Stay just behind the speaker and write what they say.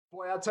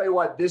Boy, I'll tell you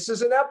what, this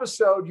is an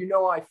episode,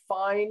 I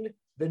find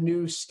the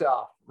new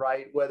stuff,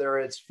 right? Whether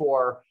it's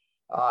for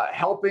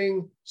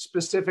helping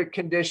specific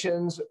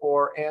conditions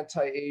or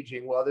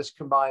anti-aging. Well, this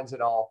combines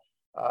it all.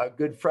 A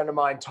good friend of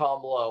mine,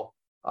 Tom Lowe.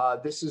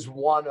 This is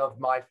one of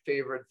my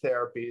favorite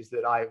therapies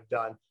that I've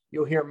done.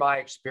 You'll hear my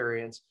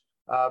experience,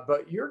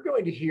 but you're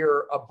going to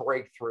hear a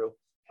breakthrough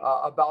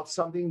about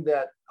something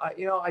that,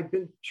 I've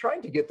been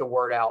trying to get the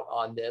word out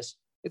on this.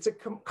 It's a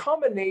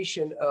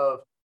combination of,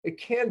 it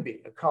can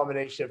be a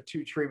combination of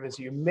two treatments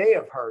you may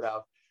have heard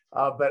of,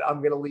 but I'm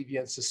going to leave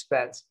you in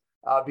suspense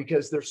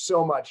because there's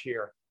so much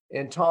here.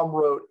 And Tom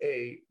wrote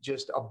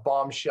just a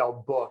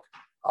bombshell book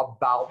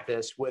about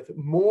this with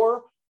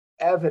more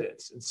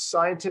evidence and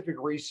scientific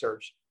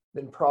research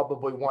than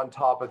probably one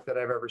topic that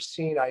I've ever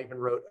seen. I even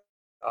wrote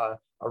a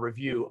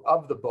review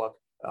of the book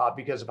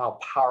because of how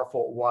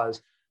powerful it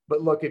was.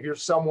 But look, if you're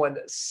someone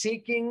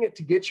seeking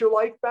to get your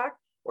life back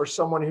or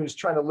someone who's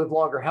trying to live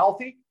longer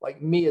healthy,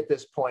 like me at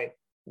this point,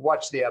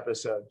 watch the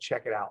episode.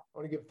 Check it out. I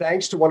want to give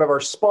thanks to one of our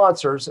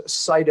sponsors,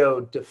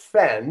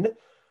 CytoDefend.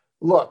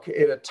 Look,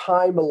 at a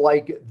time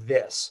like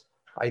this,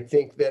 I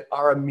think that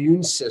our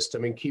immune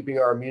system and keeping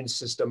our immune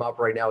system up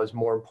right now is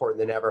more important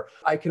than ever.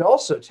 I can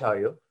also tell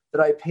you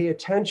that I pay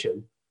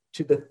attention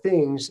to the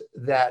things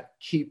that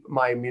keep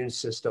my immune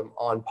system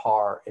on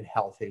par and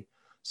healthy.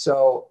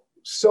 So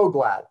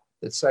glad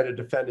that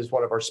CytoDefend is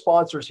one of our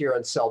sponsors here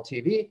on Cell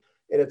TV.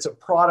 And it's a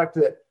product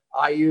that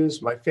I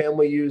use, my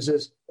family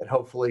uses, and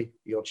hopefully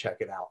you'll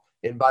check it out.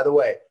 And by the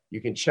way, you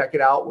can check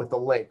it out with the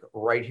link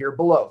right here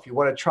below. If you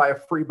want to try a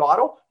free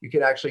bottle, you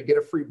can actually get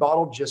a free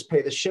bottle, just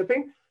pay the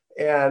shipping.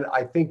 And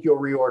I think you'll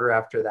reorder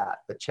after that,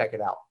 but check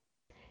it out.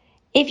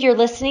 If you're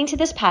listening to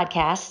this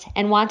podcast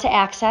and want to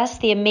access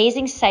the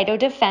amazing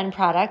CytoDefend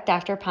product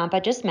Dr.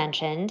 Pompa just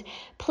mentioned,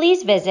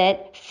 please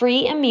visit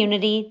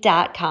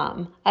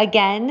freeimmunity.com.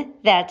 Again,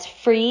 that's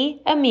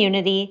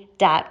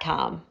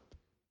freeimmunity.com.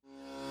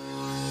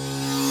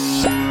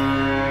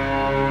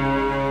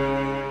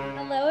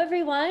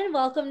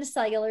 Welcome to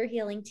Cellular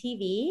Healing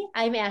TV.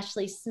 I'm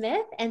Ashley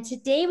Smith, and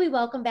today we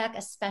welcome back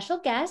a special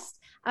guest,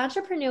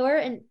 entrepreneur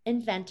and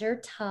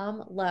inventor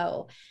Tom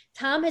Lowe.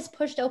 Tom has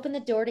pushed open the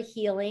door to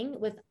healing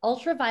with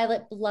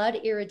ultraviolet blood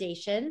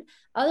irradiation,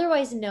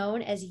 otherwise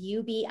known as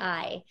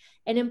UBI,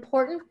 an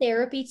important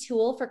therapy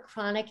tool for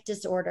chronic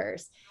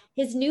disorders.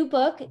 His new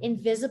book,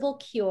 Invisible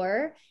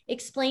Cure,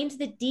 explains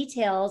the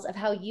details of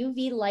how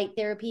UV light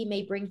therapy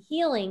may bring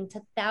healing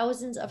to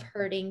thousands of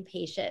hurting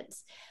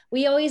patients.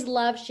 We always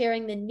love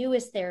sharing the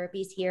newest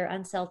therapies here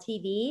on Cell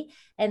TV,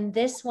 and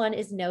this one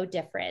is no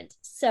different.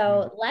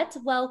 So let's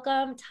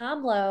welcome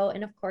Tom Lowe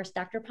and, of course,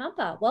 Dr.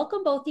 Pompa.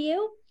 Welcome, both of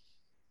you.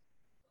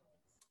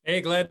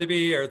 Hey, glad to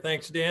be here.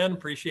 Thanks, Dan.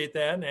 Appreciate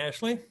that. And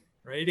Ashley,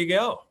 ready to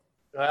go.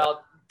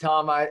 Well,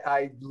 Tom,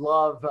 I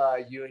love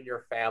you and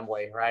your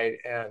family, right?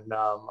 And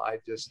I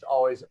just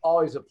always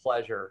a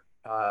pleasure.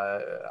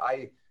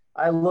 I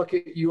look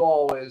at you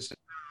all as,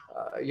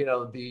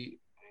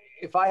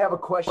 if I have a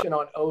question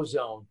on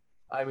ozone,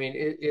 I mean,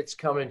 it's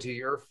coming to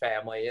your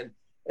family, and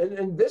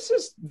this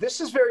is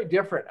very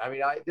different. I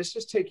mean, this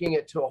is taking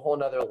it to a whole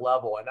nother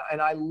level,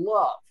 and I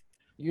love,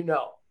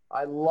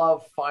 I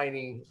love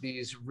finding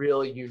these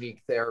really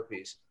unique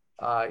therapies.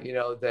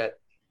 That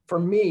for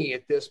me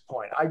at this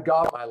point, I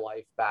got my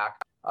life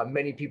back.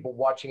 Many people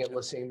watching and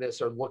listening to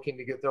this are looking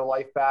to get their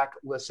life back.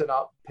 Listen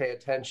up, pay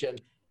attention.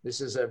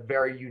 This is a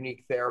very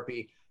unique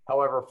therapy.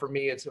 However, for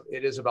me, it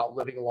is about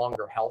living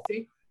longer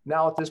healthy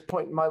now at this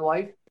point in my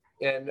life.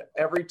 And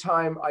every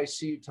time I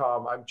see you,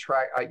 Tom, I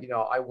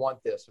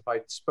want this. If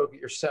I spoke at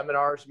your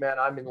seminars, man,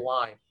 I'm in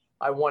line.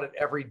 I want it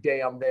every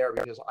day I'm there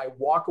because I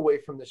walk away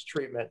from this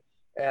treatment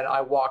and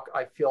I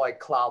feel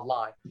like cloud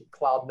nine.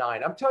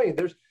 I'm telling you,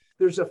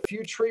 there's a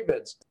few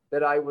treatments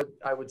that I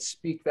would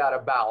speak that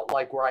about,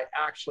 like where I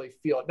actually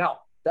feel it.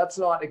 Now, that's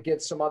not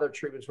against some other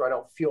treatments where I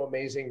don't feel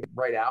amazing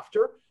right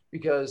after,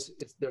 because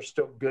they're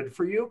still good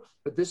for you.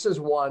 But this is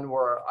one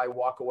where I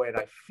walk away and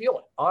I feel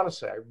it.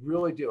 Honestly, I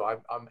really do.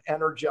 I'm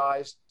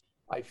energized.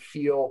 I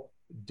feel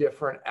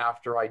different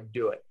after I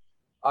do it.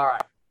 All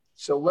right.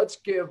 So let's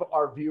give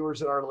our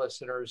viewers and our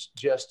listeners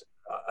just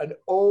an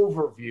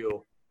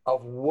overview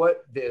of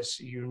what this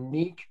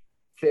unique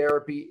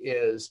therapy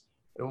is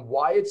and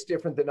why it's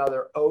different than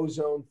other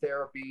ozone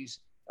therapies,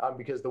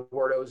 because the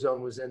word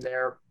ozone was in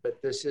there,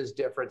 but this is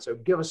different. So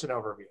give us an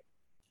overview.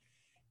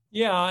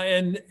 Yeah,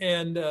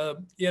 and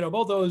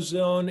both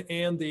ozone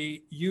and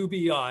the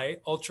UBI,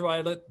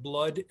 ultraviolet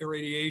blood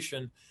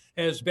irradiation,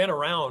 has been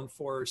around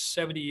for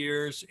 70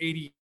 years,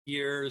 80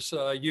 years,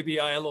 UBI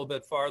a little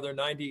bit farther,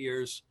 90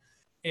 years.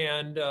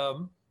 And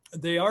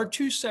they are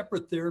two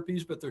separate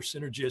therapies, but they're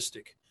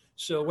synergistic.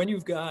 So when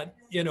you've got,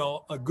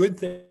 a good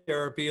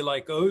therapy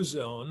like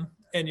ozone,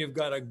 and you've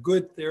got a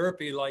good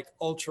therapy like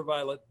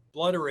ultraviolet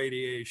blood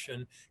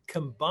irradiation,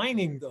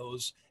 combining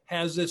those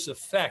has this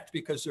effect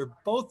because they're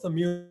both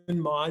immune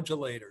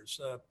modulators.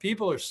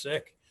 People are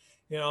sick,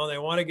 they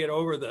want to get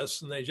over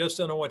this and they just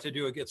don't know what to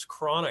do. It gets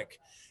chronic.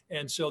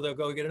 And so they'll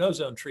go get an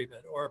ozone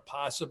treatment or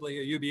possibly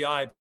a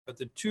UBI, but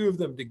the two of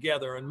them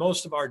together, and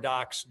most of our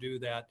docs do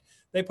that,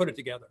 they put it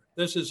together.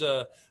 This is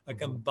a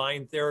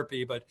combined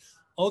therapy, but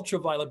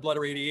ultraviolet blood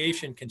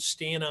irradiation can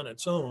stand on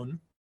its own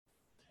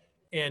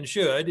and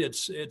should.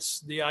 It's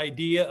the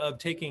idea of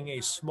taking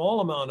a small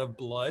amount of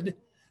blood,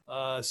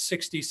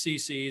 60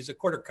 cc's, a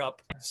quarter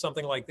cup,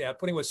 something like that,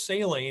 putting with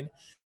saline,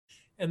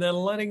 and then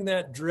letting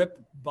that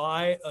drip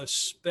by a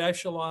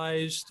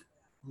specialized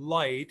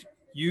light,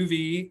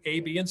 UV, A,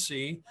 B, and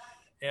C.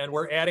 And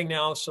we're adding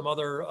now some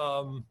other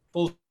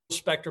full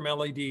spectrum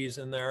LEDs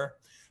in there.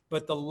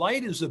 But the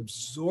light is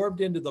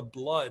absorbed into the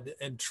blood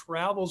and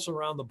travels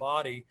around the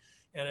body,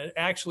 and it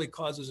actually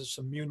causes this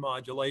immune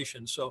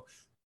modulation. So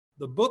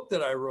the book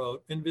that I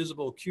wrote,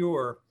 Invisible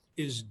Cure,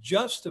 is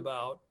just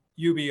about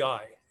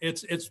UBI.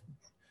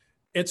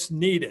 It's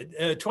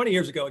needed. 20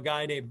 years ago, a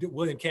guy named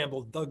William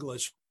Campbell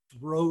Douglas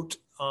wrote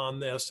on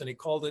this, and he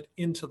called it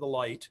Into the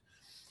Light.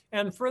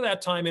 And for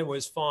that time, it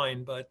was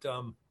fine. But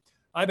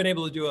I've been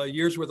able to do a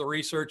year's worth of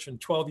research and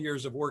 12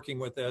 years of working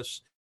with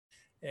this,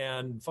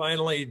 and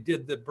finally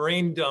did the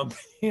brain dump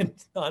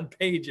on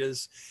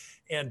pages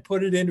and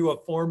put it into a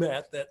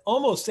format that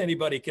almost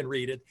anybody can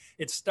read it.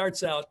 It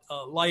starts out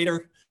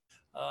lighter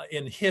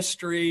in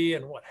history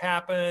and what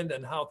happened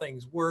and how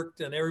things worked,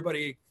 and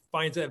everybody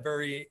finds that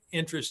very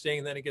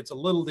interesting. Then it gets a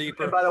little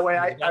deeper. And by the way,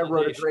 I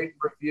wrote a great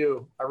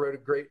review. I wrote a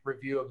great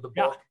review of the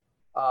book.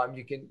 Yeah.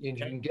 You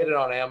can get it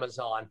on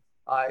Amazon.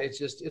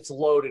 It's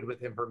loaded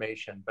with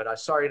information. But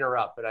sorry to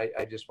interrupt. But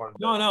I just wanted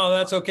to. No,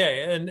 that's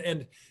okay.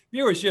 And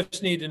viewers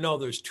just need to know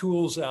there's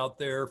tools out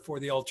there for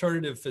the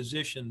alternative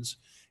physicians,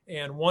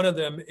 and one of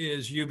them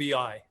is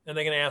UBI, and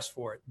they can ask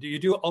for it. Do you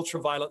do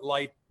ultraviolet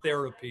light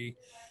therapy?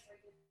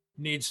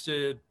 Needs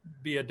to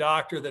be a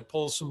doctor that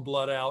pulls some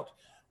blood out.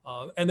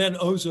 And then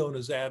ozone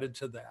is added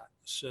to that.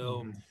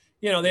 So,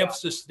 the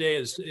emphasis today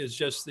is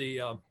just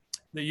the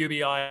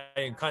UBI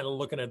and kind of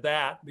looking at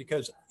that,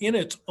 because in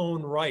its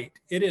own right,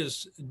 it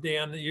is,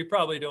 Dan, you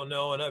probably don't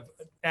know. And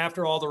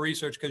after all the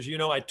research, because,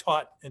 I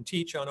taught and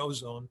teach on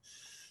ozone,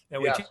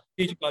 and we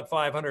teach about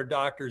 500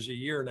 doctors a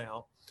year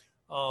now,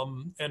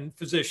 and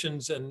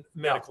physicians and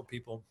medical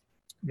people.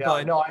 Yeah,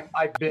 but, no,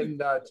 I've been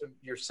to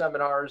your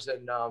seminars,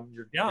 and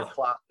your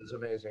class is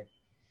amazing.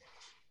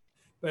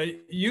 But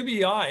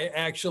UBI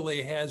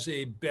actually has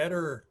a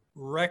better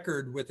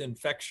record with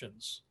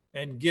infections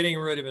and getting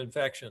rid of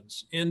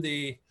infections. In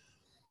the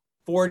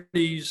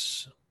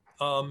 40s,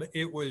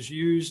 it was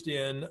used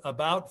in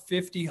about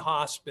 50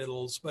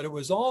 hospitals, but it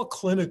was all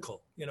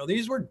clinical.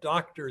 These were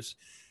doctors,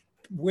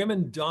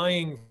 women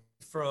dying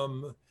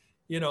from,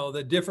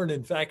 the different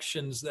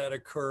infections that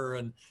occur,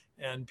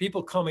 and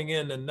people coming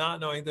in and not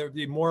knowing they'd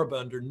be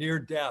moribund or near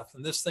death.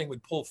 And this thing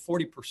would pull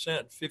 40%,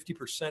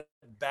 50%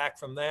 back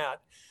from that.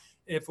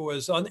 If it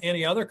was on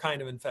any other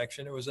kind of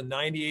infection, it was a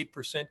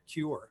 98%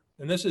 cure.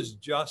 And this is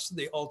just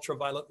the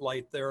ultraviolet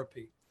light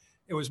therapy.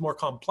 It was more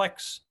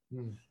complex.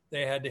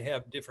 They had to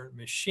have different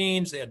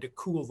machines. They had to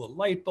cool the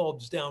light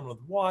bulbs down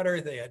with water.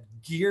 They had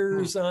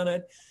gears on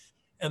it.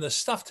 And the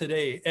stuff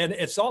today, and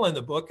it's all in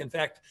the book. In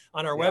fact,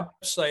 on our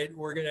website,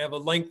 we're going to have a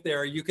link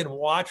there. You can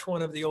watch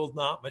one of the old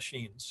knot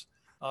machines.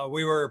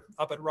 We were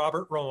up at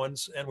Robert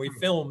Rowan's, and we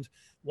filmed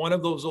one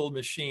of those old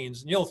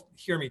machines. And you'll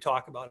hear me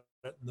talk about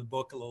it in the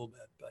book a little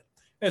bit, but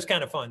it's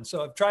kind of fun.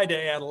 So I've tried to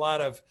add a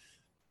lot of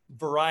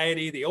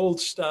variety, the old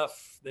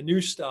stuff, the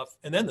new stuff,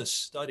 and then the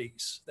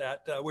studies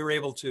that we were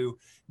able to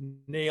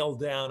nail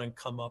down and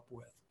come up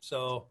with.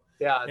 So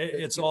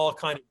it's all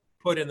kind of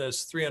put in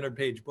this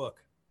 300-page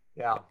book.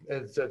 Yeah,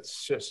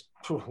 it's just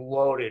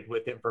loaded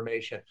with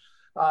information.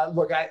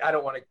 Look, I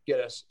don't want to get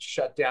us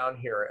shut down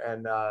here,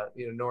 and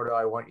nor do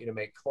I want you to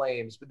make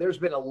claims, but there's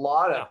been a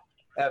lot of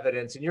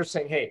evidence, and you're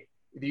saying, hey,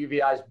 the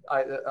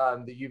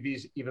UV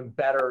is even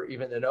better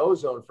even than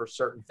ozone for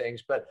certain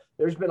things, but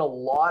there's been a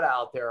lot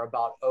out there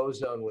about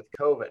ozone with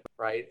COVID,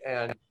 right?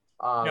 And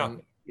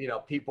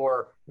people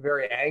are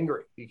very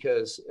angry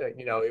because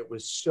it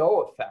was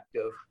so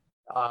effective.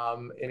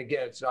 And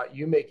again, it's not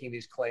you making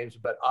these claims,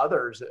 but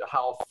others,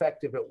 how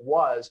effective it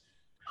was.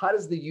 How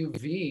does the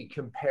UV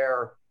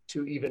compare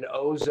to even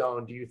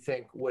ozone, do you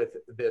think, with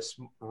this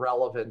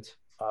relevant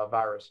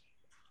virus?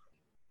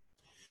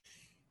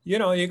 You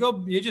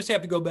just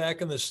have to go back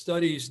in the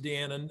studies,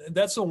 Dan, and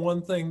that's the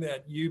one thing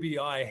that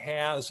UBI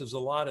has is a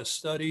lot of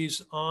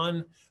studies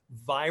on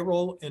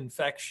viral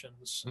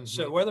infections.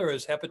 So whether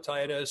it's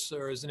hepatitis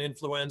or as an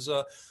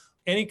influenza,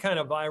 any kind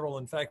of viral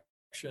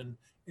infection,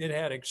 it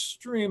had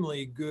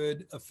extremely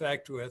good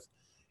effect with.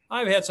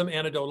 I've had some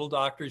anecdotal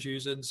doctors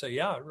use it and say,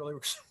 yeah, it really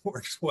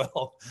works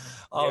well.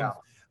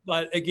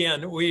 But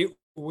again, we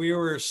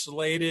were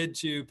slated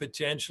to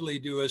potentially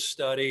do a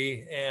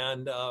study,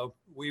 and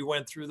we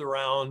went through the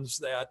rounds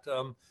that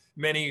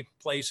many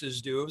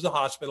places do. It was a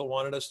hospital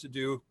wanted us to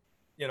do,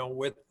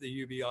 with the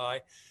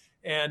UBI,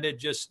 and it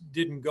just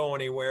didn't go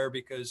anywhere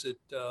because it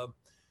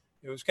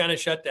was kind of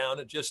shut down.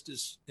 It just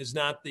is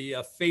not the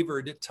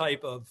favored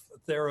type of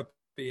therapy.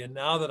 And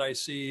now that I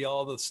see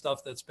all the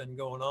stuff that's been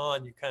going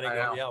on, you kind of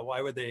go, yeah,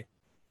 why would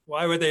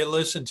Why would they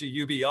listen to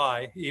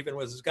UBI, even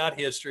when it's got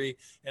history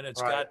and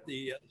it's Right. got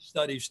the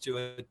studies to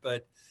it?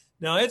 But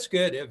no, it's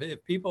good.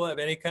 If people have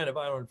any kind of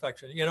viral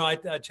infection,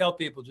 I tell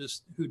people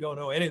just who don't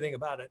know anything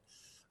about it,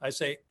 I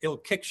say it'll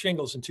kick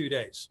shingles in 2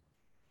 days.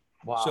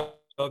 Wow.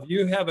 So if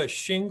you have a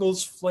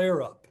shingles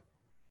flare up,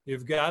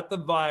 you've got the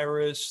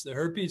virus, the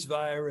herpes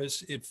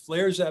virus, it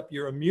flares up,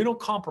 you're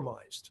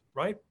immunocompromised,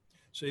 right?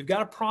 So you've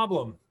got a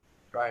problem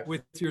Right.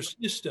 with your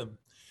system.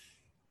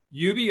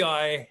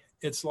 UBI,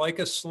 it's like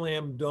a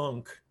slam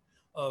dunk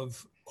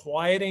of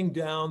quieting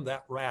down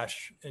that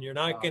rash, and you're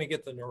not going to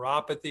get the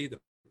neuropathy, the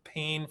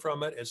pain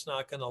from it. It's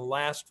not going to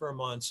last for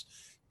months.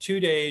 2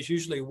 days,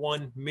 usually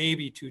 1,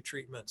 maybe 2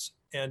 treatments,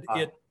 and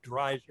it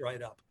dries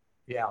right up.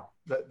 Yeah,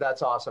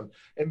 that's awesome.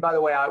 And by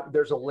the way,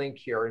 there's a link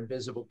here,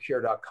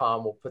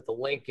 invisiblecure.com. We'll put the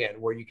link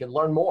in where you can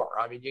learn more.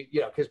 I mean,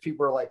 because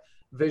people are like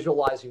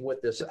visualizing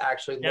what this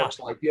actually looks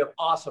like. You have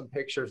awesome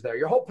pictures there.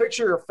 Your whole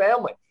picture of your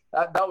family.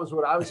 That was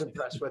what I was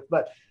impressed with.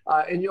 But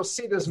and you'll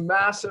see this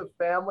massive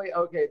family.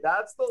 Okay,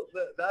 that's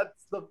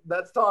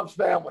Tom's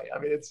family. I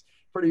mean, it's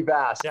pretty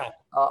vast. Yeah.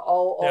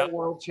 All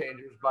world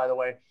changers, by the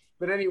way.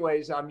 But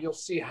anyways, you'll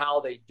see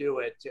how they do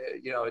it.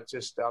 It's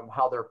just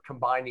how they're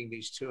combining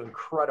these two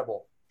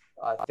incredible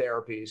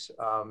therapies.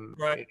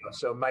 Right.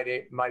 So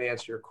might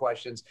answer your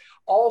questions.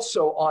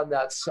 Also on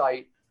that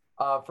site,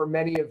 for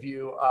many of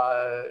you,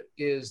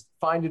 is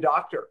Find a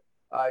Doctor.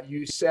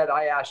 You said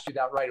I asked you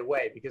that right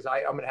away because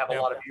I'm going to have a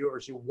lot of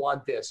viewers who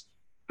want this.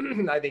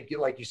 I think,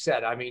 like you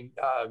said,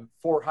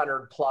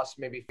 400 plus,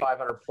 maybe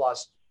 500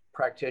 plus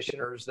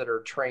practitioners that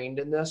are trained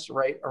in this,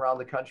 right, around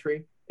the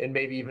country, and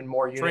maybe even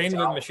more units. Trained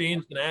with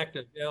machines and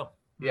active,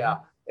 yeah.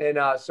 And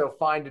so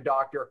Find a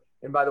Doctor.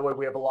 And by the way,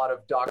 we have a lot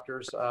of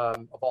doctors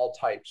of all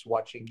types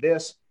watching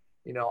this.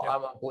 I'm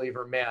a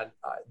believer, man.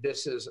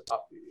 This is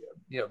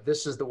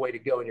the way to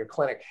go in your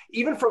clinic.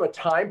 Even from a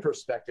time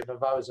perspective,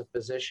 if I was a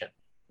physician,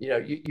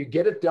 you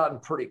get it done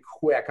pretty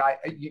quick.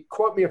 You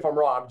quote me if I'm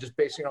wrong. I'm just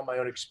basing it on my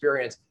own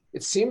experience.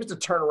 It seems to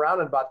turn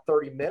around in about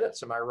 30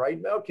 minutes. Am I right?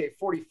 Okay,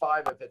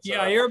 45 if it's.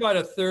 Yeah, you're about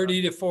a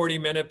 30 to 40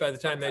 minute by the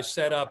time they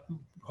set up,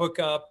 hook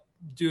up,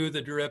 do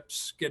the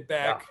drips, get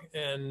back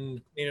and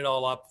clean it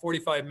all up.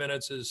 45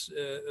 minutes is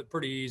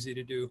pretty easy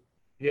to do.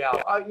 Yeah,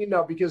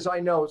 because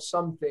I know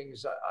some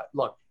things,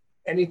 look,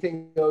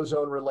 anything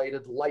ozone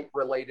related, light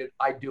related,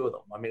 I do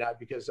them.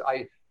 Because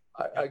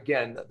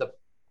again,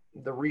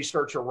 the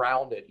research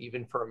around it,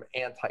 even from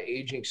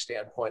anti-aging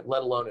standpoint,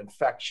 let alone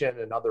infection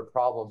and other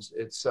problems,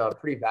 it's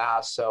pretty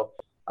vast. So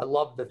I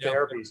love the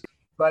therapies,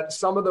 but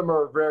some of them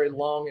are very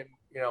long and,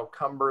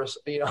 cumbrous,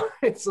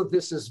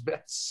 this is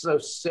so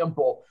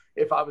simple.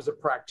 If I was a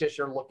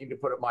practitioner looking to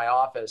put it in my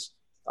office,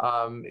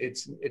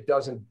 it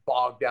doesn't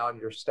bog down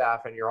your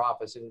staff in your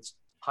office, and it's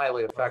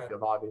highly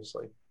effective,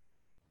 obviously.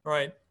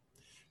 Right.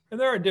 And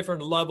there are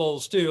different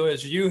levels too.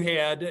 As you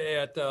had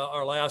at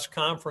our last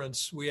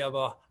conference, we have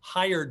a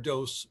higher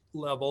dose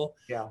level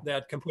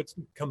that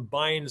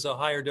combines a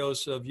higher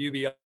dose of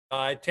UBI.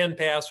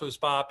 10-pass was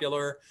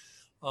popular.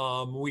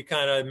 We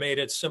kind of made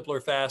it simpler,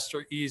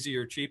 faster,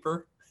 easier,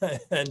 cheaper,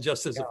 and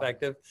just as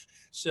effective.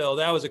 So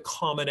that was a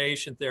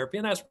combination therapy,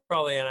 and that's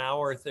probably an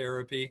hour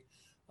therapy,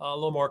 a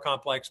little more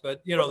complex,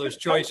 but there's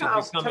choices.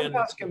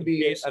 10-pass can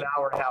be an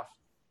hour and a half.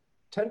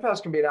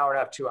 10-pass can be an hour and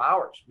a half, 2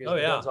 hours, because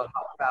it depends on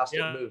how fast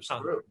it moves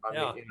through.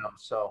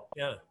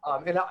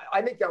 And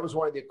I think that was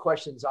one of the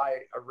questions I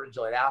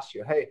originally asked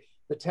you. Hey,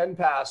 the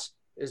 10-pass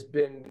has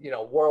been,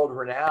 world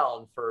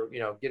renowned for,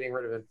 getting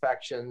rid of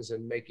infections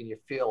and making you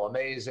feel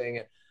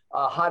amazing.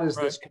 How does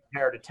this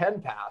compare to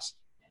 10-pass?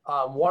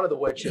 One of the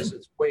which is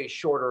it's way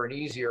shorter and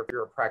easier if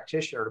you're a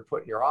practitioner to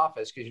put in your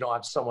office because you don't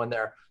have someone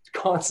there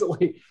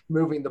constantly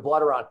moving the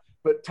blood around.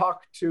 But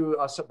talk to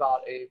us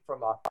about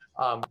from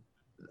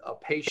a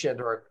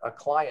patient or a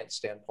client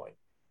standpoint.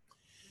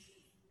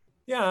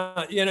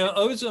 Yeah,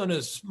 ozone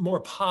is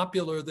more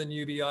popular than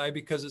UBI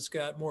because it's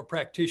got more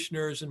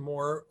practitioners and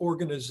more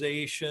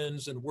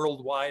organizations, and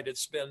worldwide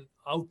it's been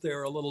out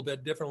there a little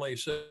bit differently.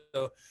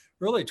 So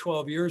really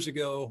 12 years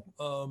ago,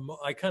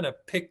 I kind of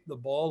picked the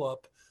ball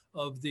up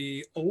of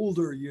the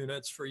older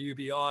units for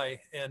UBI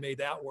and made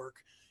that work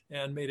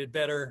and made it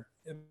better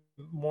and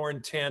more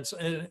intense.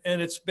 And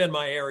it's been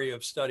my area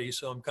of study.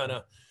 So I'm kind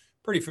of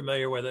pretty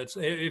familiar with it.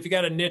 If you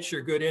got a niche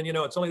you're good in,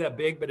 it's only that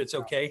big, but it's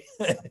okay.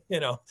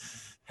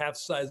 Half the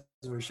size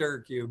of a sugar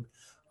cube.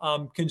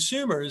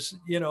 Consumers,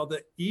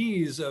 the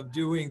ease of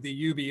doing the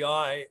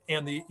UBI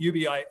and the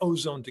UBI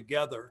ozone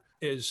together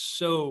is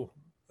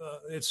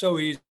it's so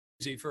easy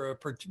for a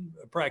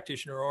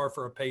practitioner or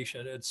for a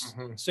patient. It's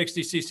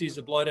 60 cc's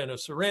of blood in a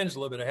syringe, a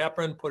little bit of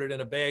heparin, put it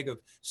in a bag of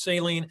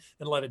saline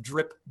and let it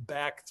drip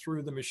back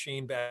through the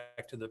machine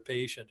back to the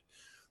patient.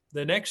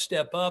 The next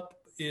step up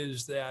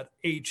is that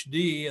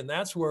HD, and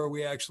that's where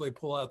we actually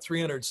pull out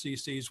 300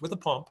 cc's with a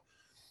pump,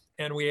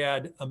 and we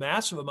add a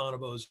massive amount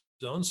of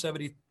ozone,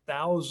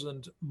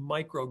 70,000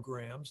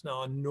 micrograms.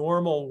 Now, a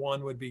normal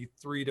one would be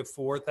 3,000 to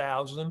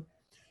 4,000.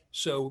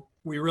 So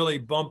we really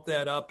bump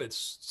that up.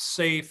 It's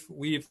safe.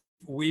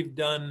 We've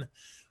done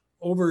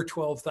over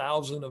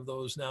 12,000 of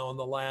those now in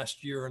the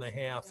last year and a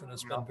half. And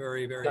it's been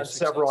very, very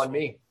successful. Several on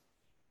me.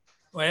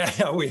 Well,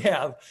 yeah, we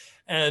have.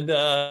 And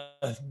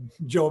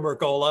Joe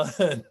Mercola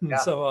and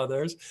some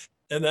others.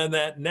 And then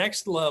that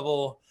next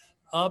level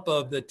up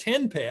of the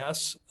 10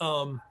 pass,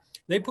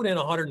 they put in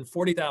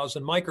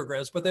 140,000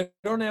 micrograms, but they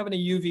don't have any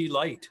UV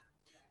light.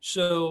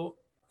 So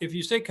if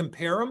you say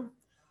compare them,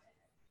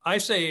 I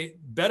say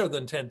better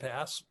than 10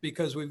 pass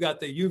because we've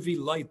got the UV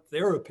light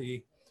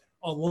therapy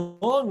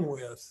along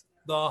with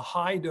the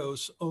high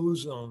dose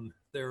ozone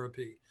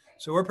therapy.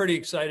 So we're pretty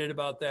excited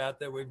about that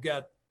we've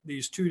got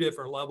these two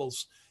different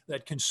levels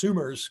that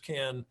consumers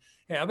can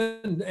have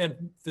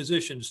and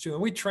physicians too.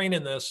 And we train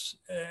in this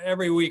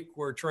every week.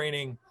 We're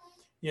training,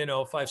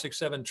 5, 6,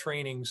 7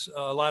 trainings.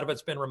 A lot of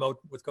it's been remote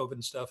with COVID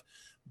and stuff,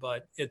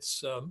 but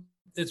it's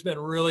been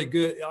really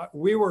good.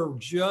 We were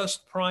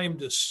just primed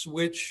to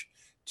switch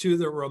to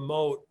the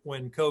remote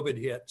when COVID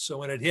hit. So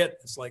when it hit,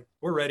 it's like,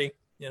 we're ready,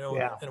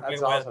 Yeah,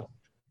 that's awesome.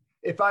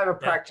 If I have a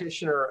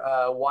practitioner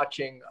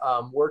watching,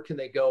 where can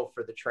they go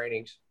for the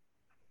trainings?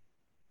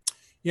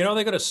 They go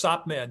to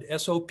SOPMED,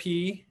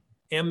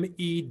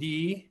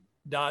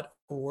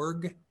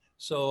 SOPMED.org.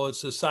 So it's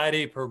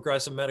Society of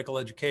Progressive Medical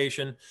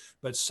Education,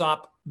 but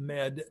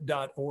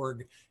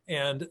SOPMED.org.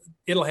 And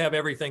it'll have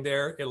everything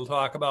there. It'll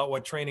talk about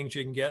what trainings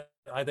you can get.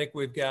 I think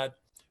we've got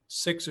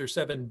 6 or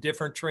 7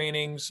 different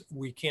trainings.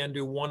 We can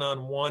do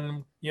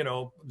one-on-one,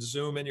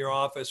 Zoom in your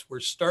office. We're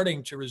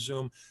starting to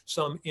resume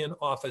some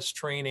in-office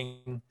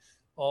training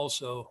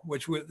also,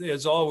 which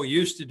is all we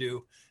used to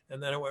do.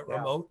 And then it went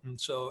remote.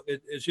 And so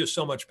it's just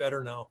so much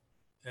better now.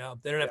 Yeah.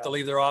 They don't have to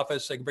leave their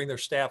office. They can bring their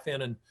staff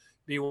in and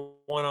be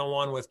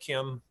one-on-one with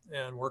Kim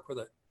and work with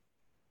it.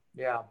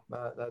 Yeah,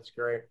 that's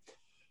great.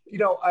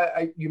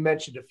 You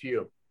mentioned a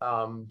few,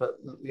 but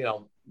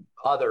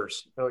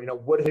others,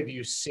 what have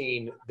you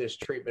seen this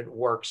treatment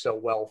work so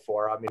well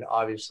for? I mean,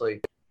 obviously,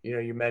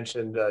 you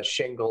mentioned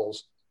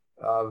shingles,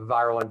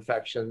 viral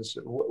infections.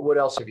 What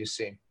else have you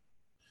seen?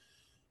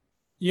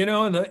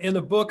 In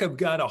the book, I've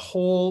got a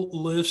whole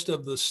list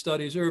of the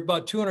studies. There are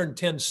about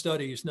 210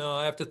 studies. Now,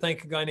 I have to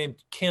thank a guy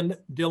named Ken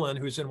Dillon,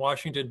 who's in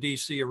Washington,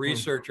 D.C., a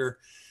researcher.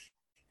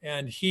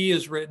 And he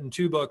has written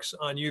 2 books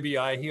on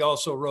UBI. He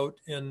also wrote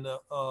in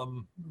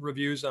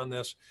reviews on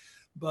this.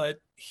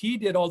 But he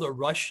did all the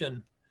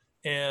Russian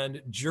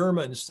and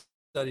German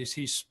studies.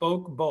 He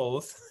spoke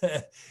both.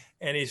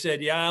 And he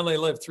said, I only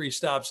live 3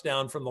 stops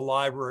down from the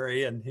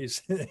library. And he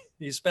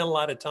spent a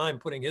lot of time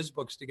putting his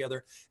books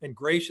together and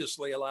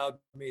graciously allowed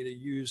me to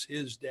use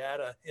his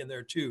data in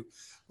there too.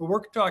 But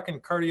we're talking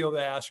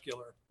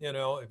cardiovascular.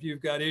 If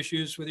you've got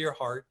issues with your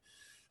heart,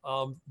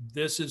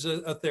 this is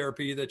a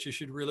therapy that you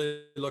should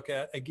really look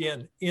at.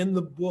 Again, in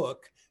the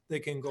book, they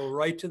can go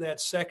right to that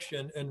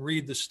section and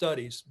read the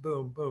studies,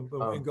 boom, boom,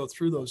 boom, and go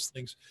through those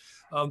things.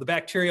 The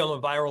bacterial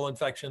and viral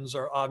infections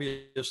are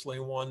obviously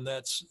one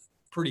that's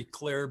pretty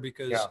clear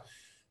because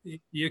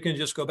you can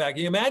just go back.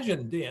 You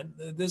imagine, Dan,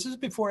 this is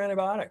before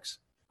antibiotics.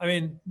 I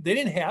mean, they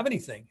didn't have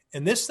anything.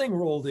 And this thing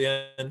rolled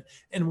in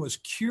and was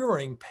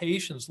curing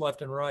patients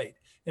left and right.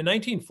 In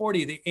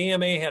 1940, the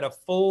AMA had a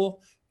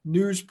full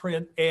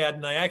newsprint ad,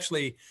 and I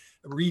actually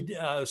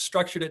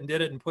structured it and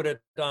did it and put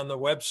it on the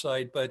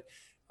website. But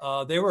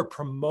they were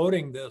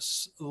promoting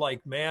this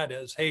like mad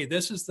as, hey,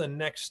 this is the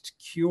next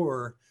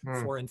cure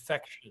for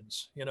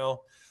infections,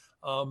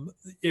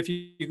 If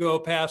you go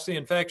past the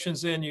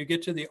infections, then you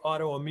get to the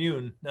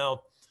autoimmune.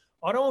 Now,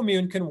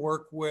 autoimmune can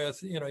work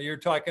with, you're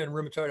talking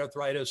rheumatoid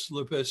arthritis,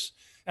 lupus,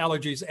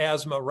 allergies,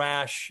 asthma,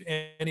 rash,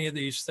 any of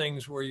these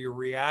things where you're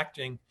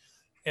reacting.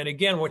 And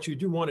again, what you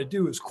do want to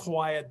do is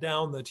quiet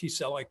down the T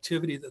cell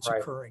activity that's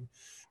occurring.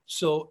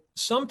 So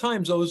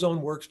sometimes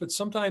ozone works, but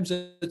sometimes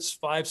it's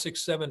 5,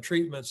 6, 7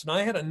 treatments. And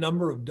I had a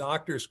number of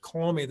doctors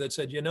call me that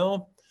said,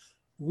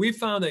 we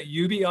found that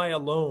UBI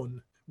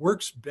alone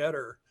works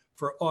better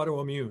for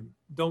autoimmune.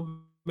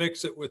 Don't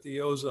mix it with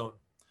the ozone.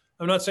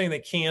 I'm not saying they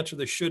can't or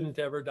they shouldn't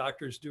ever.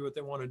 Doctors do what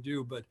they want to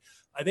do, but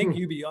I think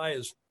UBI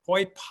is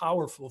quite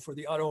powerful for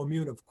the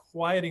autoimmune of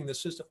quieting the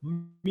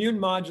system. Immune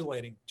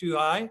modulating. Too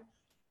high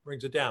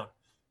brings it down.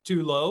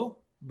 Too low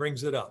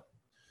brings it up.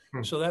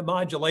 So that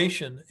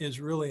modulation is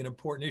really an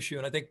important issue.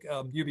 And I think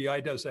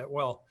UBI does that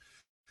well.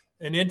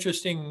 An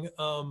interesting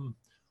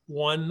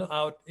one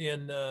out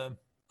in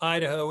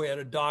Idaho, we had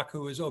a doc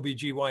who was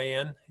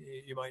OBGYN,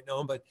 you might know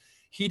him, but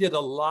he did a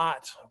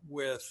lot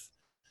with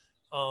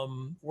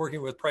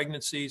working with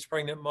pregnancies,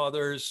 pregnant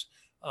mothers.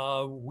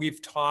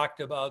 We've talked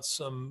about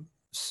some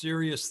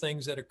serious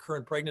things that occur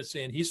in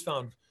pregnancy, and he's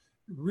found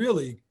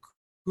really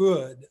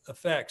good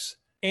effects.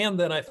 And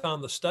then I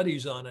found the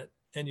studies on it,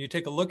 and you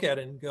take a look at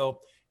it and go,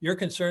 you're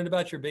concerned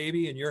about your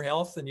baby and your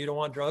health and you don't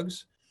want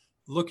drugs?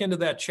 Look into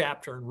that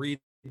chapter and read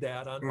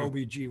that on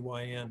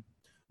OBGYN.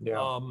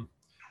 Yeah.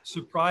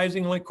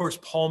 Surprisingly, of course,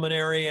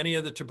 pulmonary, any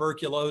of the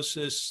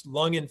tuberculosis,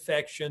 lung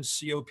infections,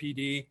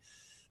 COPD,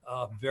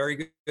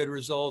 very good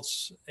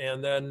results.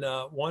 And then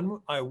one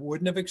I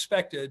wouldn't have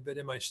expected, but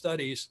in my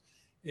studies,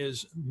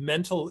 is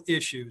mental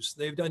issues.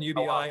 They've done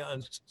UBI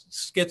on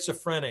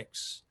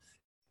schizophrenics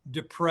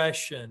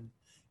depression,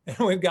 and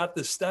we've got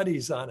the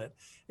studies on it.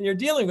 And you're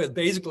dealing with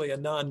basically a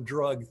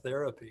non-drug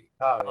therapy.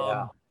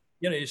 Oh,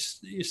 yeah.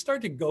 You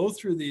start to go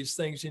through these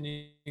things and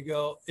you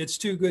go, it's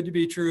too good to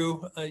be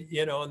true,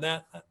 and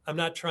that I'm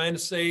not trying to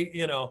say,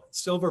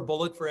 silver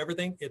bullet for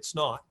everything. It's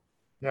not.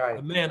 Right.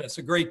 But man, it's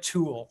a great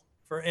tool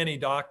for any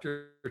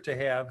doctor to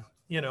have,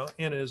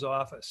 in his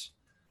office.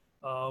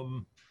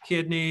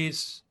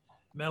 Kidneys,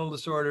 mental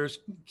disorders,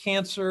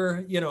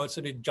 cancer, it's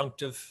an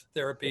adjunctive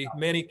therapy.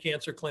 Many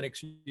cancer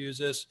clinics use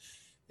this.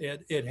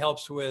 It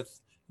helps with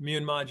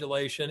immune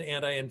modulation,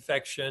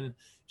 anti-infection,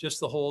 just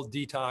the whole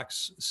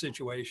detox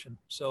situation.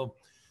 So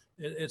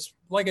it's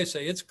like I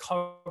say, it's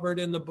covered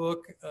in the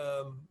book.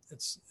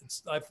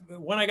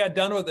 When I got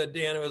done with it,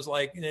 Dan, it was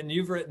like, and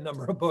you've written a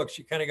number of books,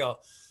 you kind of go,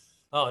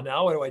 oh,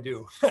 now what do I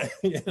do?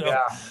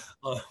 Yeah.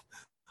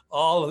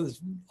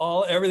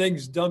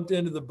 Everything's dumped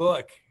into the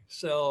book.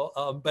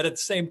 So, but at the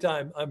same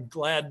time, I'm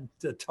glad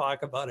to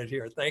talk about it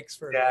here. Thanks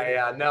for.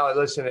 Yeah. No,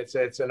 listen,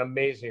 it's an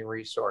amazing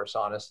resource,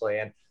 honestly.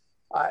 And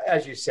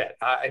as you said,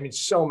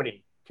 so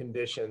many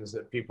conditions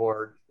that people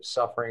are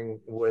suffering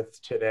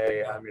with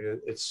today. I mean,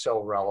 it's so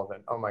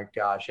relevant. Oh my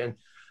gosh. And,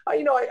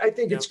 I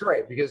think it's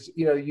great because,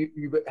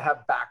 you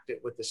have backed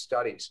it with the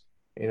studies,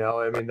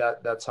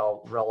 that's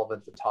how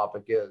relevant the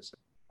topic is.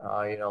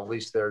 At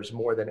least there's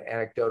more than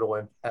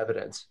anecdotal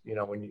evidence,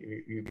 when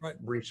you right.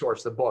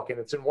 resource the book, and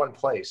it's in one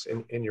place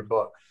in your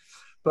book.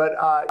 But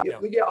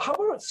how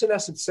about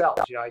senescent cells?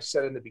 I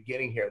said in the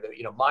beginning here that,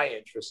 my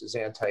interest is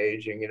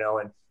anti-aging,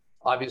 and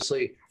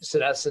obviously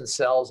senescent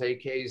cells,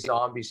 aka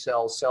zombie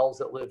cells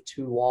that live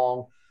too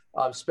long,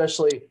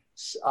 especially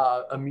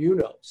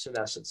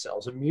immunosenescent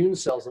cells, immune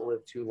cells that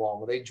live too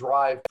long. They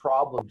drive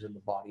problems in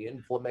the body,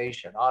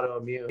 inflammation,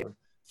 autoimmune,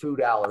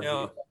 food allergy.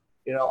 Yeah.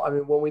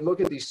 When we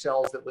look at these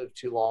cells that live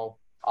too long,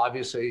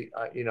 obviously,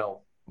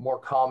 more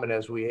common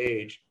as we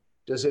age,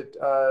 is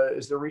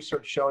the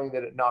research showing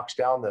that it knocks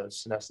down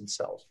those senescent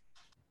cells?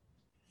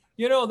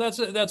 That's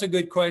a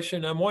good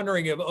question. I'm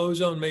wondering if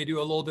ozone may do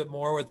a little bit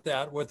more with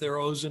that, with their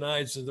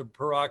ozonides and the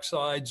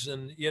peroxides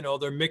and,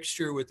 their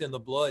mixture within the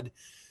blood.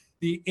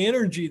 The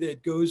energy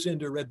that goes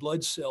into red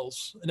blood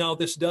cells. Now,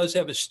 this does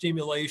have a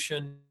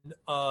stimulation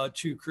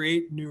to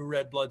create new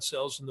red blood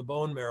cells in the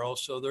bone marrow.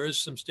 So there is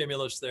some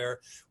stimulus there.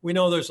 We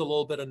know there's a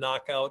little bit of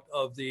knockout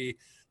of the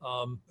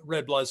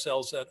red blood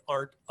cells that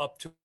aren't up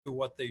to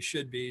what they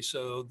should be.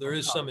 So there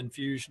is some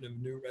infusion of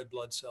new red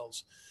blood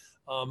cells.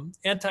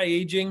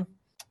 Anti-aging.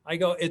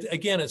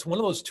 It's one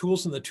of those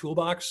tools in the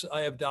toolbox.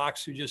 I have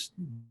docs who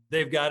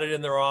they've got it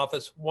in their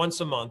office once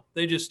a month.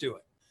 They just do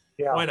it.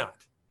 Yeah. Why not?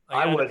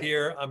 I would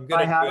here. I'm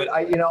going to have it.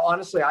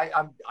 Honestly, I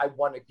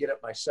want to get it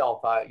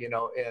myself, I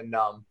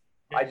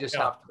just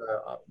have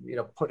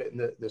to, put it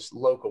in this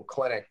local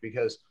clinic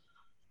because,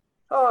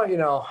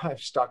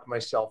 I've stuck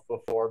myself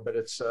before, but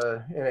it's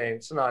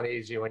not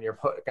easy when you're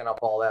picking up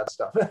all that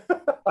stuff.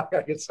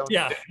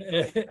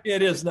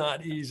 It is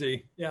not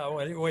easy. Yeah.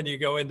 When you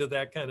go into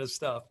that kind of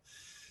stuff.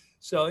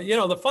 So,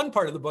 the fun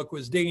part of the book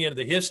was digging into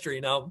the history.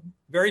 Now,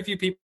 very few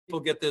people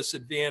get this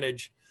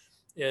advantage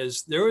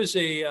is there was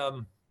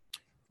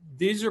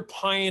these are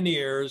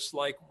pioneers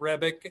like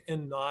Rebick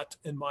and Knott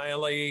and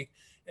Miley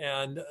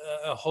and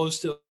a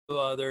host of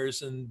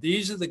others. And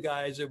these are the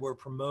guys that were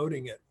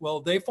promoting it.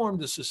 Well, they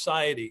formed a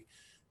society,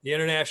 the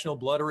International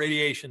Blood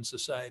Irradiation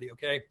Society.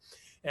 Okay.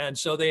 And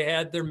so they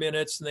had their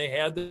minutes and they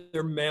had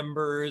their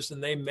members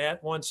and they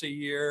met once a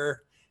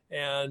year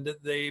and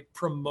they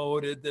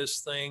promoted this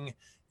thing.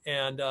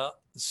 And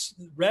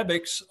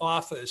Rebick's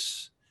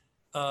office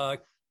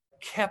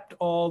kept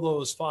all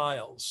those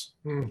files.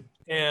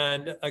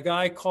 And a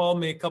guy called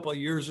me a couple of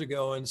years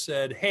ago and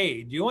said,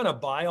 hey, do you want to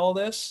buy all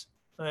this?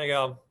 And I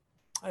go,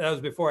 that was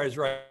before I was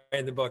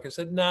writing the book. I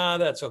said, nah,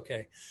 that's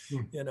okay.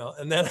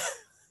 And then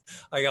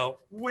I go,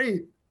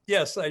 wait,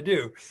 yes, I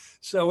do.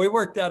 So we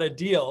worked out a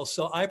deal.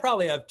 So I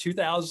probably have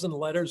 2,000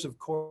 letters of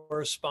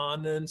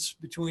correspondence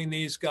between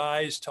these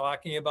guys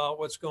talking about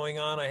what's going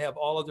on. I have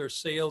all of their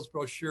sales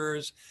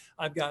brochures.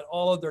 I've got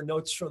all of their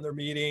notes from their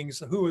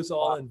meetings, who was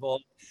all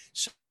involved.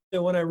 So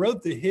when I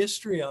wrote the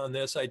history on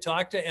this, I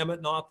talked to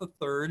Emmett Knott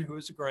III, who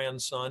was a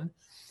grandson,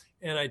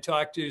 and I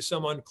talked to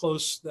someone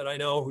close that I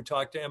know who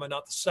talked to Emmett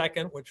Knott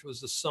II, which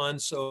was the son.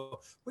 So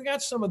we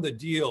got some of the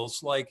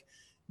deals, like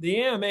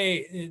the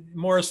AMA,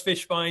 Morris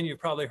Fishbein, you've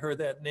probably heard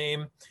that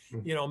name,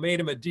 made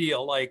him a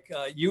deal like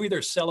you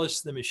either sell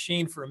us the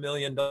machine for $1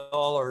 million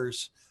or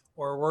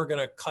we're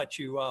going to cut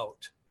you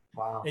out.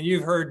 Wow. And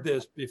you've heard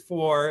this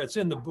before. It's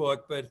in the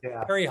book, but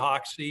Harry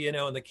Hoxsey,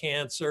 and the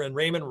cancer, and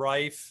Raymond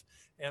Rife.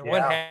 And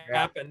what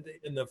happened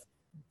in the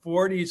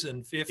 40s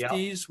and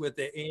 50s with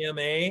the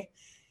AMA,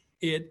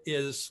 it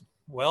is,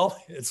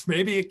 it's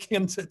maybe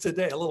akin to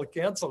today, a little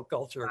cancel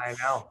culture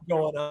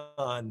going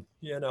on,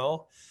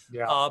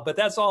 but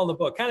that's all in the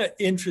book. Kind of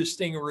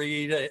interesting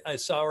read. I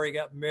saw where he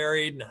got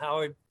married and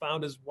how he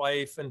found his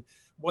wife and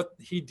what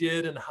he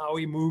did and how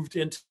he moved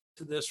into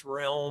this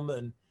realm.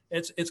 And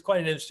it's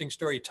quite an interesting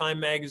story. Time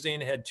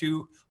magazine had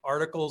 2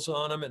 articles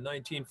on them in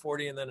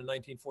 1940 and then in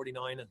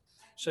 1949. And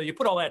so you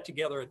put all that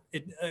together,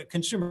 a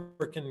consumer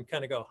can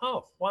kind of go,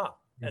 oh, wow,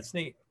 that's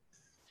neat.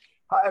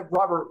 Hi,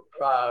 Robert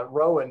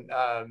Rowan,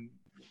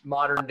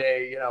 modern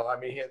day, I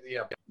mean,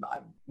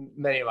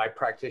 many of my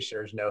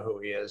practitioners know who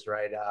he is,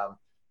 right?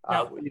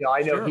 I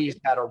know sure. He's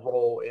had a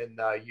role in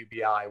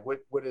UBI.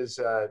 What is,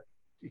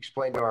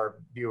 explain to our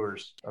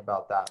viewers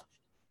about that?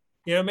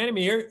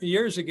 Many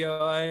years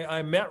ago,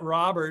 I met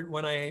Robert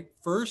when I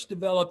first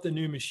developed the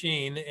new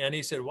machine, and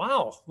he said,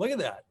 wow, look at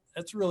that.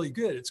 That's really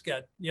good. It's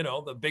got,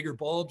 the bigger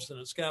bulbs, and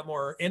it's got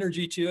more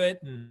energy to it.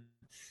 And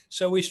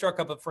so we struck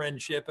up a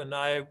friendship, and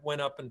I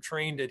went up and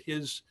trained at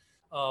his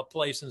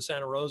place in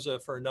Santa Rosa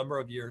for a number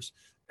of years.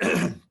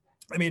 I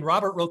mean,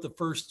 Robert wrote the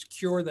first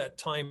cure that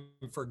time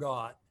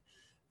forgot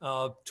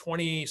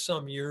 20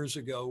 some years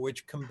ago,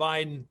 which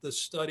combined the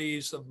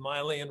studies of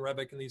Miley and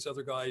Rebick and these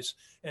other guys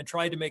and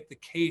tried to make the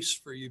case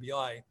for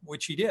UBI,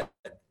 which he did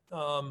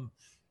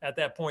at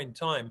that point in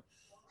time.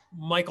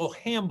 Michael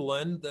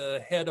Hamblin,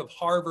 the head of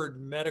Harvard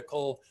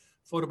Medical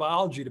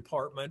Photobiology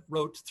Department,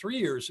 wrote 3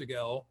 years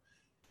ago,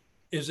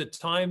 "Is it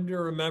time to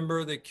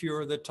remember the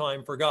cure that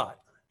time forgot?"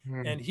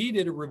 And he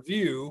did a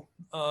review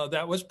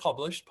that was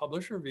published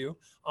review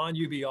on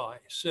UBI.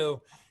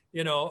 So,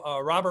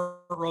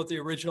 Robert wrote the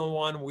original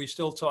one. We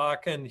still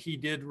talk, and he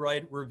did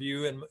write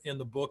review in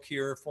the book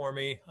here for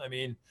me. I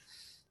mean,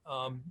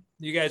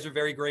 you guys are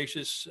very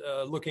gracious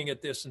looking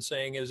at this and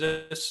saying, is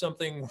this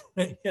something,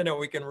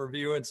 we can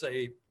review and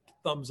say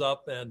thumbs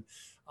up, and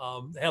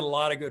had a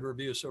lot of good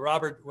reviews. So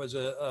Robert was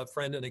a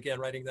friend, and again,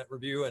 writing that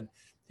review, and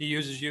he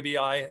uses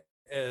UBI.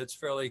 It's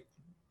fairly,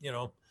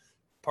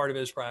 part of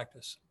his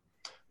practice.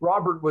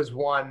 Robert was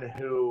one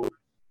who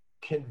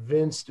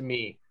convinced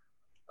me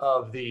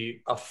of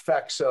the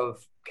effects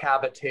of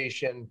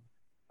cavitation,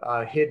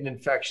 hidden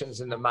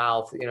infections in the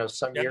mouth,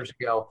 some years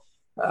ago.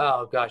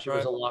 Oh gosh, it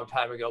was a long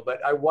time ago,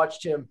 but I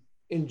watched him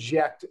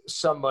inject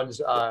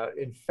someone's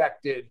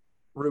infected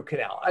root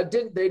canal.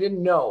 They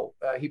didn't know.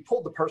 He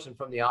pulled the person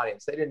from the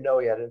audience. They didn't know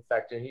he had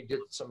infected. He did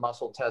some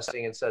muscle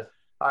testing and said,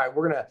 all right,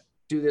 we're going to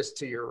do this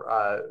to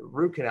your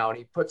root canal. And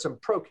he put some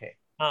Procaine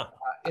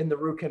in the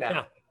root canal.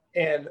 Yeah.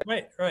 And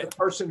right. The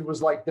person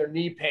was like, their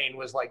knee pain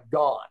was like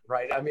gone,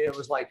 right? I mean, it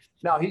was like,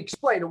 now he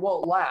explained it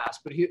won't last,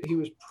 but he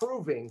was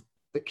proving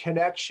the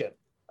connection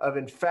of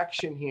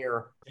infection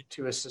here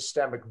to a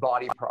systemic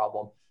body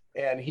problem.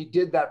 And he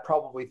did that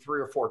probably 3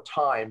 or 4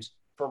 times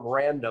from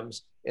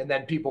randoms. And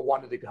then people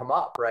wanted to come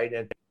up, right?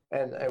 And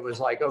it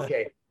was like,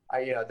 okay,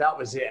 that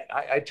was it.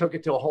 I took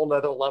it to a whole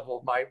nother level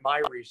of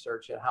my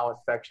research and how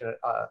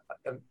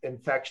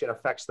infection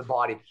affects the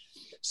body.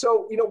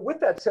 So, with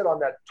that said on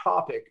that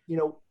topic,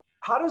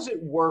 how does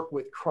it work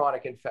with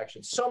chronic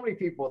infections? So many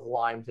people with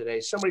Lyme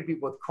today, so many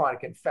people with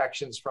chronic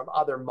infections from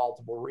other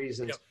multiple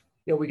reasons.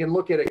 Yep. We can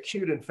look at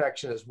acute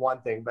infection as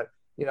one thing, but,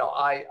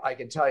 I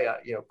can tell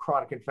you,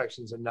 chronic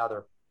infection is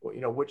another.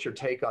 What's your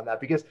take on that?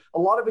 Because a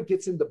lot of it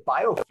gets into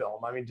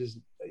biofilm. I mean, does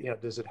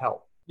it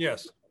help?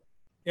 Yes.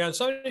 Yeah.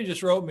 Somebody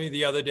just wrote me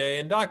the other day,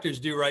 and doctors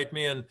do write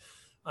me, and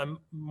I'm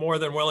more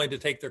than willing to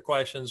take their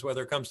questions,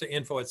 whether it comes to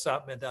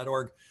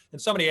info@sopmed.org.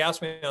 And somebody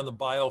asked me on the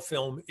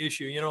biofilm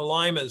issue.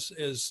 Lyme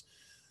is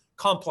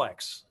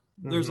complex.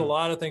 There's a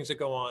lot of things that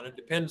go on. It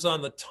depends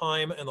on the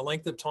time and the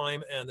length of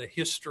time and the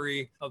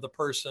history of the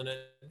person. And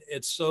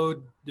it's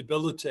so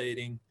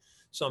debilitating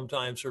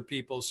sometimes for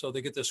people. So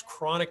they get this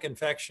chronic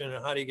infection,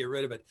 and how do you get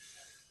rid of it?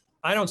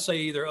 I don't say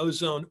either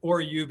ozone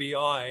or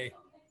UBI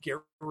get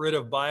rid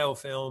of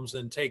biofilms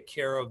and take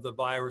care of the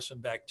virus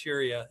and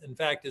bacteria. In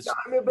fact, it's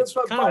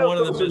kind of one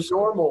of the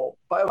normal.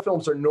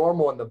 Biofilms are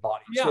normal in the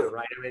body too,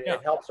 right? I mean,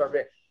 it helps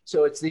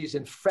so it's these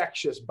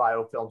infectious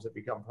biofilms that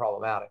become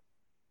problematic.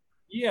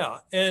 Yeah,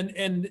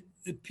 and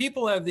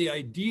people have the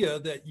idea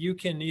that you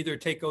can either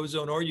take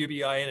ozone or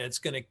UBI and it's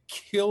going to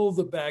kill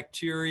the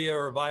bacteria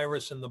or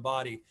virus in the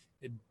body.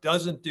 It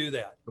doesn't do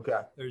that.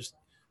 Okay. There's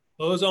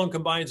ozone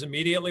combines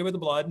immediately with the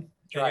blood, and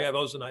you have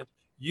ozonite.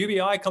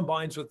 UBI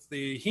combines with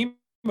the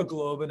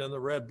hemoglobin and the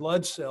red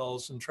blood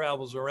cells and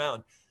travels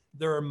around.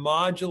 There are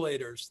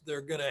modulators.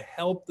 They're going to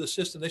help the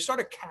system. They start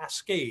a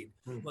cascade.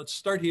 Let's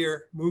start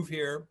here, move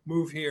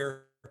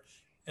here,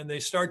 and they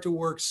start to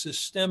work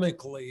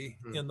systemically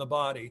in the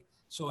body.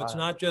 So it's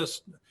not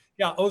just,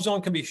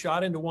 ozone can be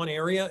shot into one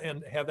area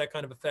and have that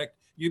kind of effect.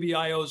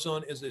 UBI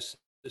ozone is a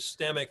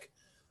systemic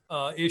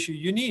issue.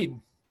 You need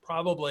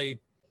probably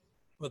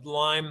with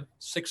Lyme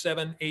 6,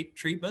 7, 8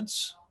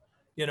 treatments,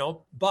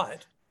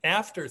 but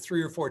after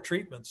 3 or 4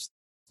 treatments,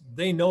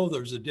 they know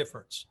there's a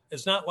difference.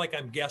 It's not like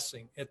I'm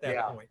guessing at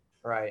that point.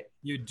 Right.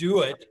 You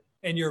do it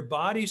and your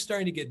body's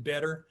starting to get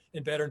better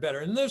and better and better.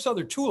 And there's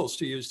other tools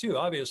to use too.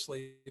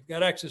 Obviously, you've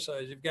got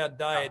exercise, you've got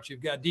diet,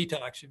 you've got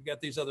detox, you've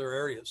got these other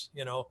areas,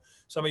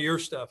 some of your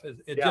stuff.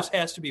 It just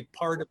has to be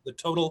part of the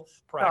total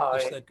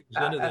practice that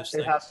goes into this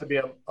thing. It has to be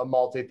a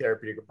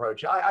multi-therapeutic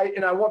approach.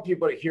 I want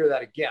people to hear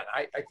that again.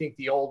 I think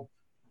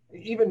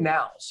even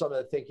now, some of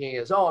the thinking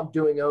is, I'm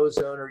doing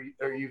ozone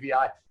or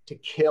UVI to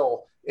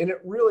kill. And it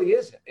really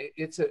isn't.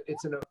 It's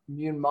an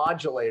immune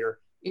modulator.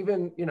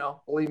 Even,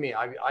 believe me,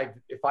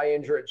 if I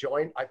injure a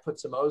joint, I put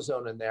some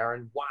ozone in there,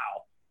 and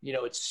wow,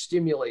 it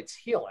stimulates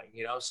healing.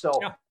 So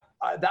Yeah.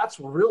 That's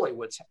really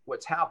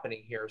what's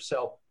happening here.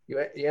 So you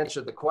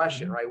answered the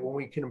question, right? When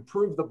we can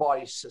improve the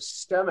body's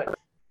systemic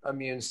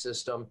immune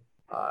system,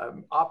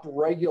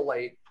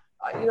 upregulate.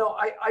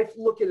 I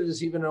look at it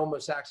as even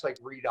almost acts like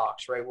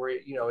redox, right? Where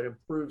it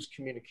improves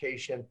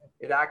communication,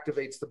 it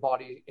activates the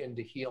body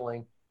into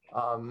healing.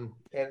 And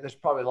there's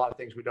probably a lot of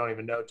things we don't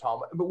even know,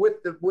 Tom. But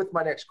with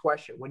my next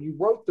question, when you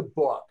wrote the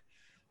book,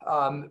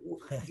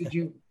 did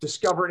you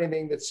discover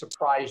anything that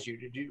surprised you?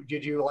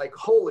 Did you like,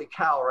 holy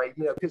cow, right?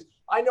 Because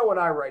I know when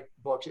I write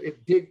books,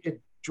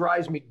 it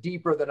drives me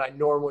deeper than I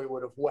normally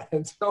would have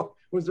went. So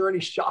was there any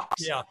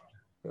shocks?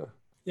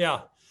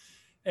 Yeah.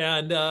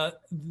 And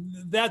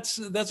that's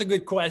a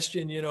good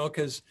question,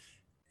 because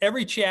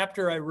every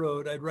chapter I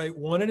wrote, I'd write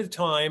one at a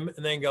time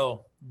and then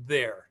go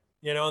there,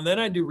 and then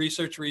I'd do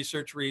research,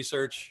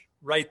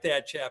 write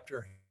that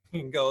chapter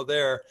and go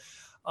there.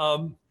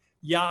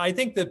 Yeah, I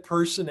think the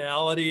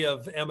personality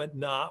of Emmett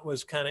Knott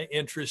was kind of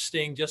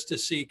interesting just to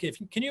see.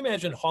 Can you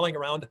imagine hauling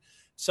around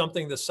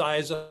something the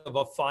size of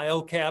a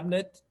file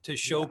cabinet to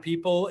show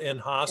people in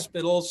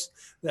hospitals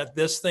that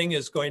this thing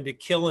is going to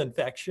kill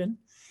infection?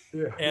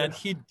 And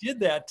he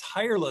did that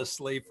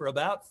tirelessly for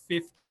about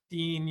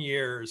 15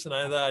 years. And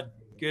I thought,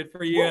 good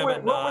for you,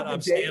 Emmett Knott. I'm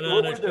standing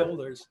on his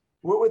shoulders.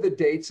 What were the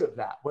dates of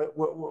that? When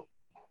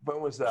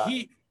was that?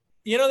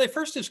 They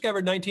first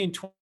discovered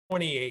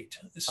 1928.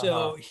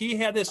 So he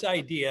had this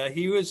idea.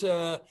 He was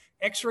a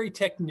X-ray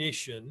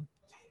technician,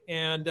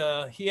 and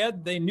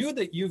they knew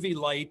that UV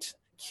light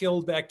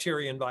killed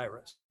bacteria and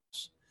virus.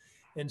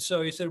 And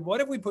so he said,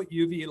 what if we put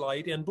UV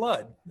light in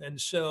blood?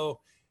 And so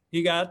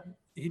he'd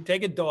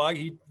take a dog.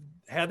 He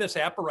had this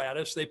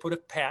apparatus. They put a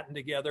patent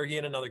together, he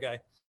and another guy.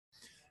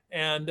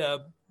 And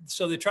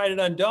so they tried it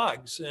on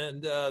dogs,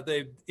 and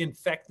they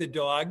infect the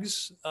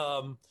dogs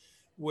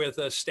with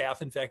a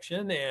staph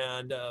infection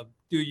and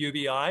do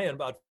UVI. And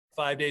about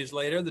 5 days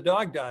later, the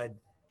dog died.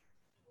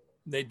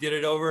 They did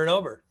it over and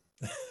over.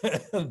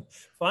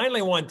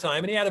 Finally, one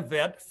time, and he had a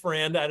vet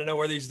friend. I don't know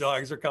where these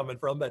dogs are coming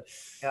from, but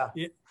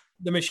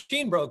the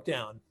machine broke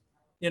down.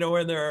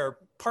 When they're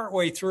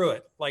partway through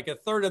it, like a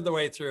third of the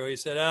way through, he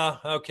said,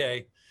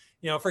 okay,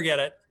 forget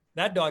it.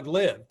 That dog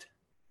lived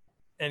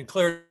and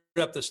cleared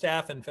up the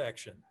staph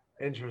infection.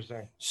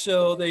 Interesting.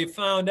 So they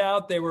found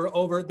out they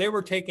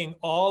were taking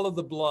all of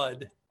the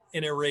blood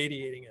and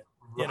irradiating it,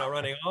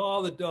 running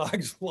all the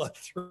dog's blood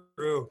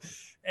through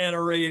and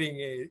irradiating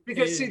it.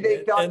 Because see,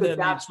 they thought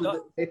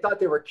they thought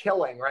they were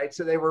killing, right?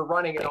 So they were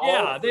running it all.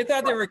 Yeah, they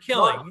thought they were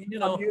killing,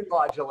 immune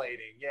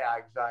modulating. Yeah,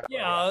 exactly.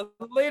 Yeah.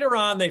 Later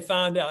on, they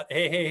found out,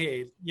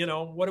 hey,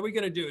 what are we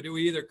going to do? Do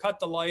we either cut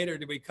the light or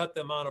do we cut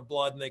the amount of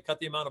blood? And they cut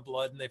the amount of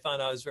blood, and they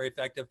found out it was very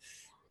effective.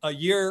 A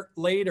year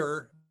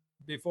later,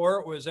 before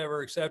it was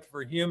ever accepted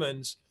for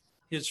humans,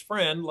 his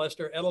friend,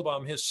 Lester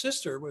Edelbaum, his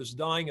sister was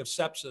dying of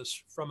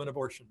sepsis from an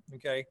abortion.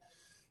 Okay.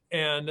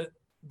 And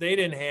they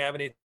didn't have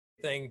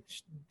anything.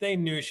 They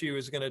knew she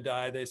was going to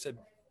die. They said,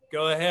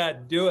 go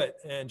ahead, do it.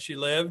 And she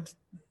lived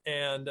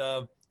and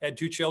had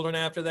 2 children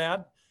after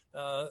that,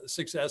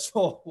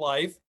 successful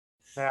life.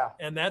 Yeah.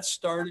 And that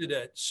started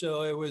it.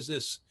 So it was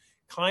this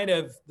kind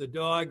of the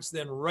dogs,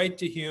 then right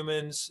to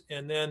humans.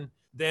 And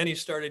then he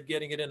started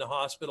getting it into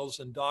hospitals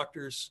and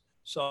doctors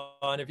saw.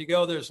 And if you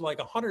go, there's like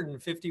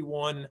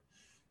 151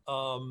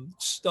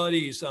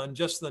 studies on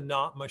just the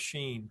Knott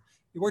machine.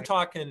 We're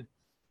talking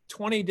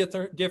 20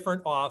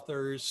 different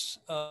authors,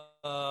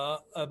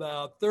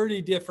 about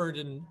 30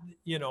 different,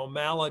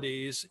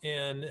 maladies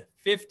in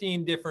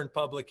 15 different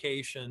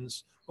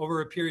publications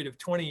over a period of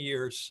 20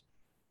 years.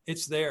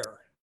 It's there.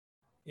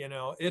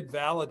 It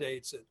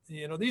validates it.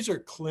 These are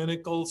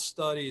clinical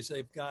studies.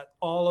 They've got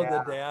all of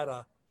the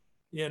data,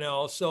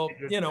 so,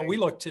 we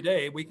look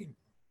today,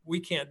 we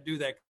can't do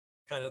that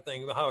kind of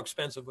thing. How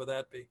expensive would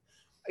that be?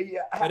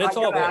 Yeah, but it's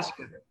all there.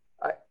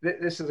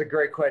 This is a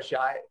great question.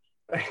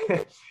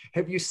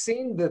 Have you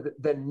seen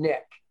the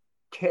NIC,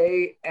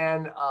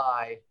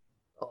 KNI,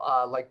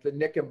 like the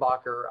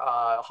Knickerbocker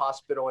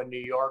Hospital in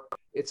New York?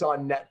 It's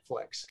on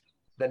Netflix.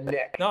 The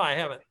NIC. No, I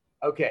haven't.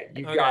 Okay,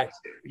 you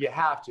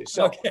have to.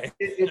 So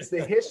it's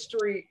the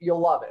history. You'll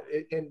love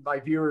it, and my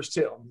viewers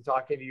too. I'm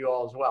talking to you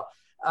all as well.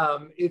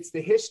 It's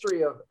the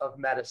history of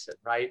medicine,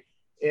 right?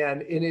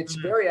 And it's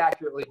very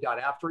accurately done.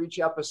 After each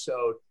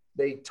episode,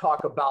 they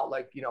talk about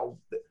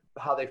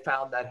how they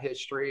found that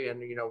history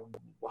and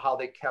how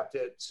they kept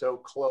it so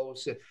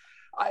close. And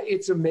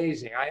it's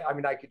amazing. I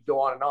mean, I could go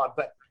on and on,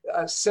 but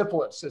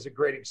syphilis is a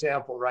great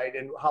example, right?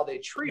 And how they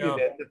treated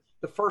it.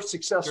 The first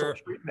successful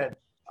treatment.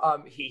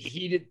 He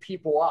heated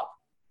people up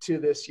to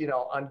this,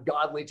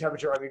 ungodly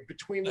temperature. I mean,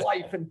 between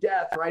life and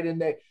death, right? And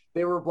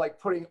they were like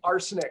putting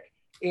arsenic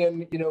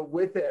in,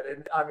 with it.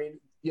 And I mean,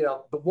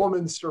 the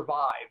woman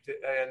survived,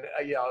 and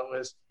it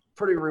was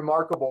pretty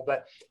remarkable.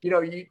 But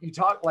you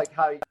talk like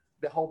how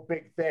the whole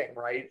big thing,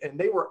 right? And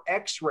they were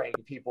X-raying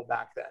people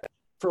back then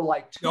for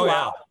like 2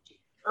 hours.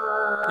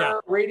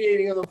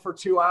 radiating them for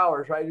 2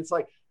 hours, right? It's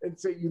like, and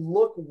so you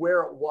look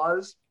where it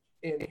was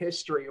in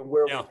history and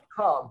where we've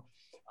come.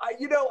 I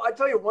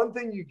tell you, one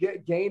thing you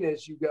gain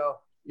is you go,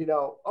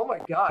 oh my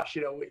gosh,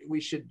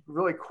 we should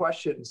really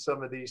question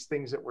some of these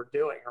things that we're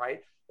doing,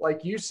 right?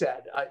 Like you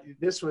said,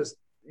 this was,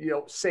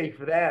 safe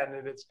then,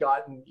 and it's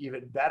gotten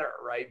even better,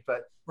 right?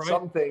 But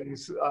some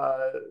things,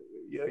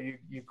 you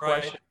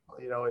question,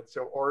 its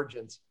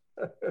origins.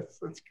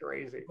 It's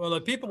crazy. Well,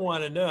 the people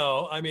want to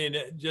know, I mean,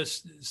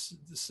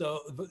 just so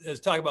as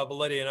talk about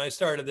Validity, and I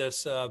started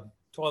this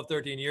 12,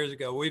 13 years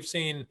ago, we've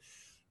seen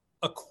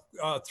a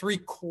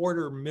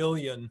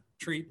 750,000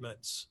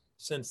 treatments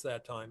since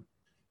that time.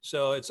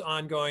 So it's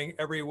ongoing.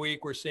 Every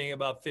week we're seeing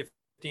about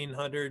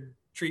 1,500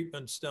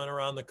 treatments done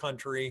around the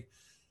country.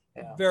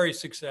 Yeah. Very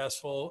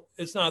successful.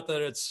 It's not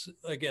that it's,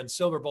 again,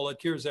 silver bullet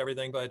cures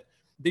everything, but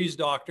these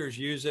doctors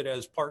use it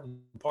as part and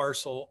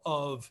parcel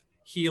of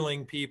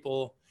healing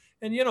people.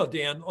 And,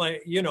 Dan,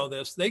 like,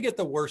 this, they get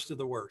the worst of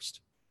the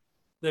worst.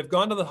 They've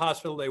gone to the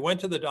hospital. They went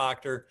to the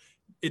doctor.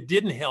 It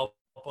didn't help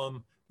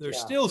them. They're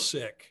still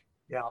sick.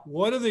 Yeah.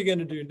 What are they going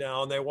to do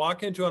now? And they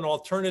walk into an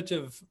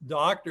alternative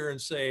doctor and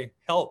say,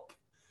 help.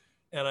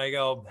 And I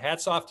go,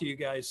 hats off to you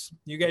guys.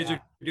 You guys are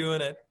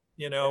doing it.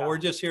 We're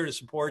just here to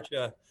support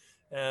you.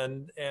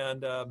 And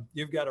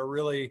you've got a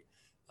really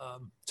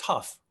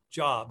tough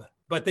job,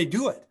 but they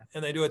do it,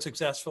 and they do it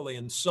successfully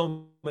in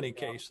so many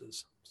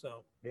cases.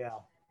 So, yeah.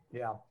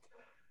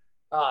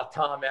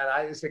 Tom, man,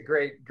 it's a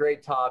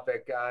great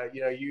topic.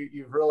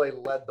 You've really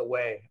led the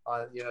way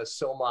on,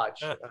 so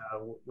much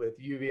with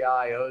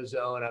UVI,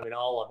 ozone. I mean,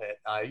 all of it.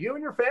 You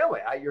and your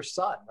family, your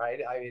son, right?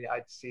 I mean,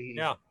 I see.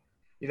 Yeah.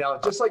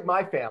 Just like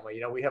my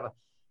family, we have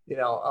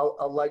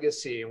a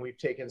legacy, and we've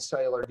taken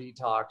cellular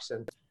detox,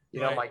 and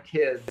my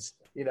kids,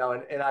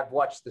 and I've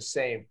watched the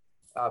same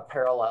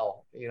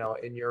parallel,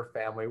 in your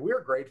family.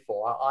 We're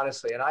grateful,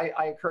 honestly, and I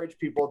encourage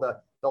people.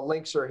 The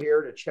links are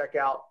here to check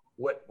out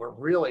what we're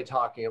really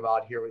talking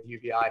about here with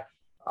UVI.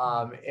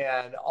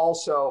 And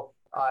also,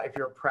 if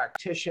you're a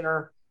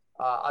practitioner,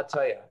 I'll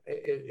tell you,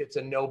 it's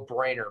a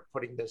no-brainer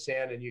putting this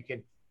in, and you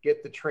can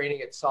get the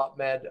training at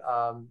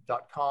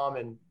SOPMed.com,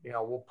 and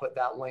we'll put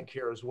that link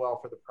here as well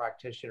for the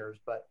practitioners.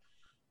 But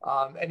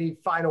any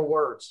final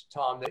words,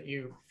 Tom, that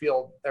you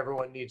feel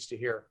everyone needs to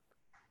hear?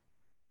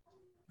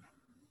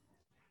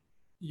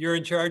 You're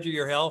in charge of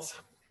your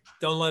health.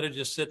 Don't let it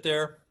just sit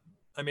there.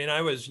 I mean,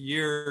 I was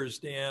years,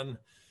 Dan,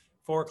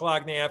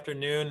 4:00 in the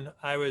afternoon.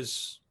 I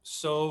was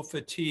so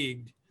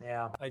fatigued.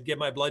 Yeah. I'd get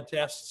my blood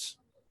tests,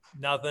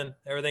 nothing.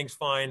 Everything's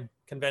fine.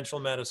 Conventional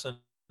medicine.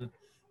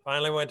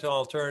 Finally went to an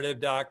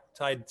alternative doc,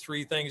 tied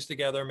 3 things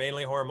together,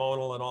 mainly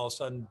hormonal, and all of a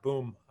sudden,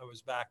 boom, I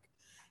was back.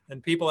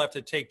 And people have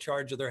to take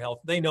charge of their health.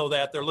 They know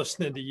that. They're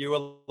listening to you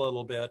a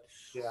little bit.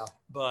 Yeah.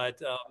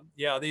 But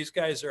these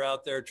guys are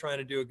out there trying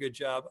to do a good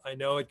job. I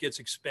know it gets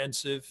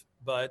expensive,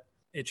 but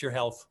it's your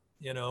health.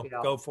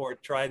 Go for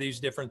it. Try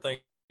these different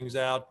things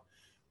out.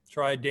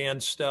 Try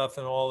Dan's stuff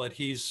and all that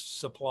he's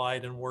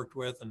supplied and worked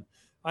with. And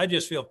I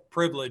just feel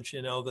privileged.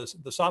 The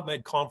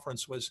SOPMed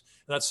conference was,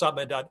 and that's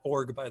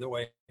SOPMed.org, by the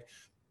way.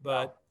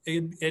 But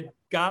it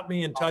got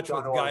me in touch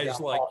with guys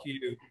like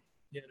you,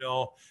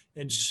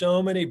 and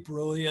so many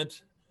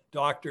brilliant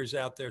doctors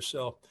out there.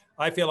 So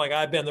I feel like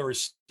I've been the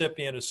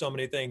recipient of so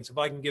many things. If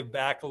I can give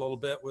back a little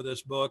bit with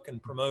this book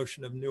and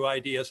promotion of new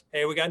ideas.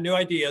 Hey, we got new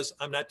ideas.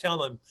 I'm not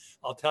telling them.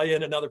 I'll tell you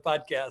in another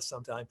podcast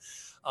sometime.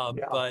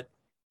 But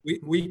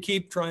we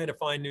keep trying to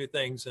find new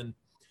things. And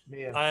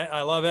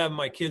I love having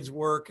my kids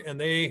work, and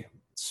they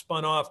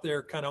spun off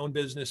their kind of own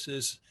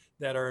businesses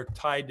that are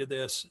tied to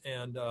this.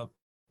 And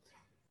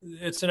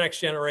it's the next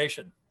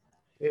generation.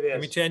 It is.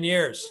 Give me 10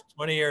 years,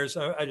 20 years.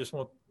 I just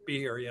won't be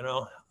here,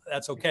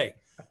 That's okay.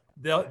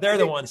 They're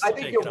the ones. I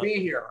think you'll be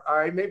here. All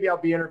right. Maybe I'll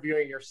be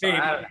interviewing your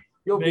son.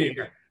 You'll be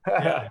here.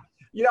 Yeah.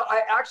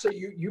 I actually,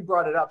 you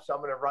brought it up, so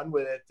I'm going to run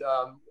with it.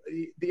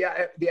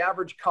 The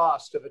average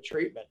cost of a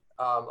treatment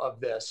of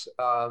this,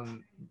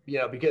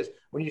 because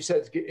when you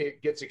said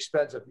it gets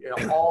expensive,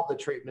 all the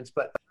treatments,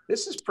 but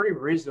this is pretty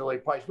reasonably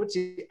priced. What's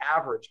the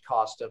average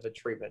cost of a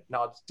treatment?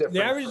 Now it's different.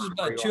 The average is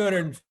about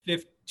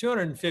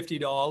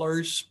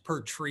 $250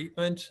 per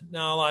treatment.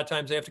 Now, a lot of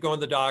times they have to go to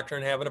the doctor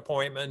and have an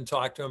appointment and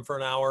talk to them for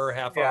an hour or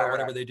half hour,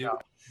 whatever they do. Yeah.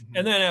 Mm-hmm.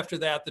 And then after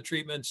that, the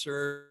treatments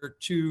are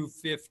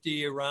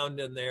 $250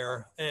 around in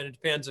there. And it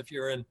depends if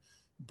you're in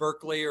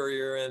Berkeley or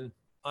you're in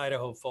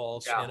Idaho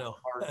Falls, or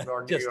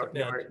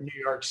New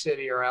York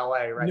City or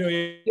LA, right?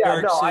 New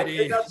York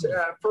City. That's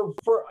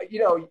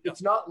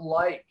it's not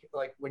like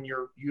when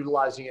you're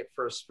utilizing it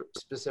for a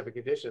specific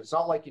condition. It's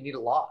not like you need a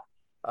lot.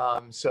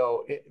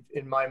 So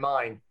in my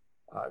mind,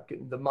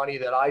 the money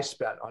that I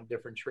spent on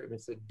different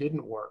treatments that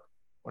didn't work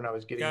when I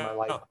was getting my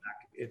life back,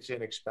 it's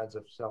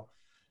inexpensive. So,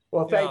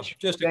 well, thank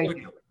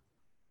you.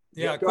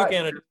 Yeah, quick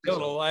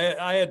anecdotal.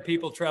 I had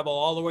people travel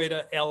all the way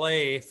to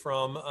LA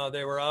from,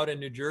 they were out in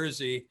New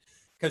Jersey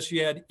because she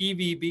had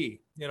EVB.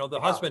 The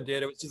husband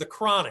did. It was the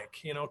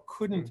chronic,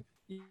 couldn't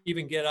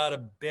even get out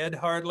of bed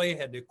hardly,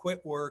 had to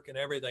quit work and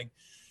everything.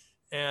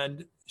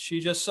 and she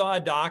just saw a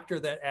doctor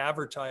that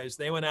advertised.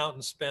 They went out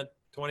and spent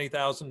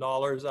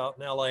 $20,000 out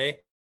in LA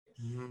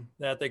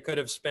that they could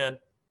have spent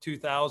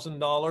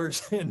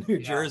 $2,000 in New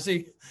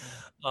Jersey.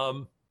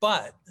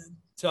 But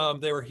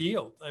they were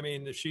healed. I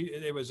mean,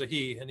 it was a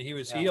he, and he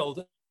was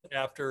healed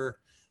after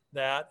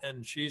that.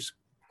 And she's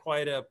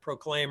quite a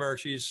proclaimer.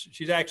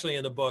 She's actually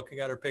in the book. I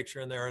got her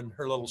picture in there and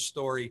her little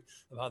story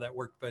of how that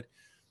worked. But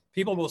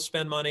people will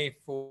spend money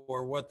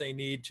for what they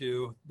need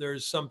to.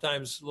 There's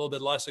sometimes a little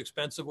bit less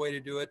expensive way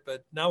to do it,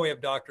 but now we have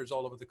doctors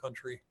all over the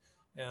country,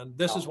 and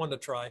this is one to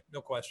try,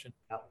 no question.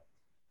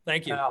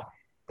 Thank you.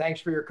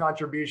 Thanks for your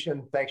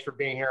contribution. Thanks for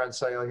being here on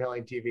Cellular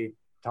Healing TV,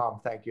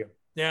 Tom. Thank you.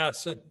 Yeah,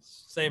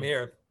 same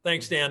here.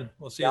 Thanks, Dan.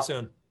 We'll see you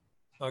soon.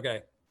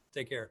 Okay,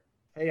 take care.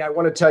 Hey, I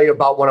want to tell you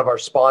about one of our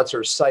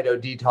sponsors,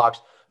 CytoDetox.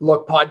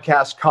 Look,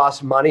 podcasts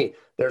cost money.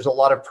 There's a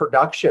lot of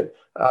production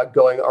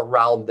going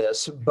around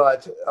this,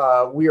 but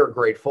we are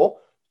grateful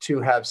to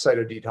have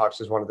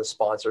CytoDetox as one of the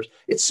sponsors.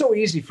 It's so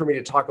easy for me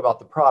to talk about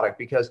the product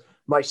because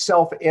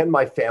myself and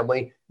my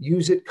family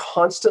use it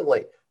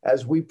constantly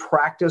as we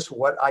practice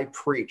what I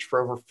preach.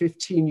 For over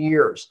 15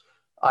 years,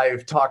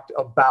 I've talked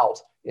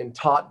about and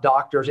taught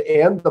doctors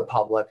and the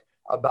public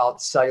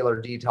about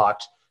cellular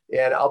detox.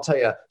 And I'll tell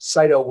you,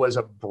 Cyto was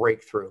a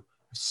breakthrough.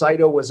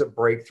 Cyto was a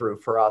breakthrough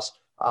for us.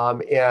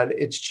 And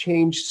it's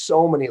changed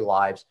so many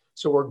lives.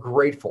 So we're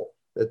grateful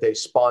that they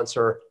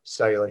sponsor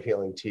Cellular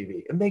Healing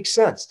TV. It makes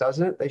sense,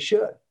 doesn't it? They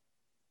should.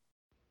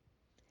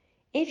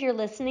 If you're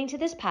listening to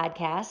this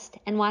podcast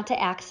and want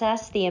to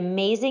access the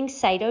amazing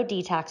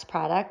CytoDetox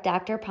product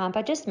Dr.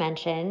 Pompa just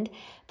mentioned,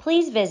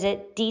 please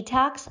visit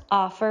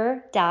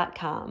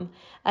detoxoffer.com.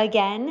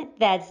 Again,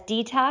 that's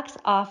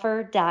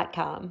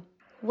detoxoffer.com.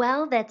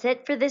 Well, that's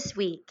it for this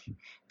week.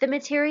 The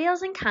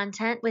materials and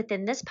content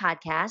within this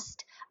podcast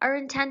are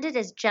intended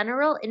as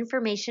general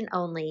information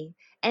only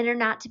and are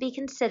not to be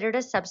considered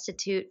a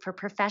substitute for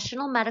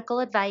professional medical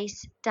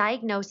advice,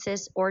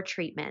 diagnosis, or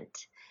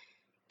treatment.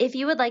 If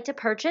you would like to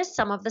purchase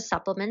some of the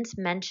supplements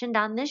mentioned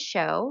on this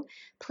show,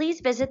 please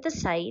visit the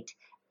site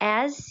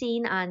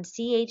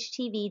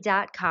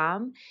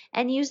asseenonchtv.com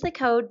and use the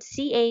code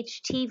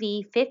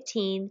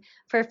CHTV15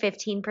 for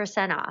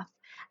 15% off.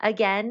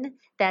 Again,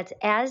 that's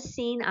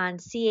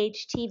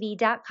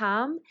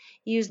asseenonchtv.com.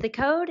 Use the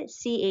code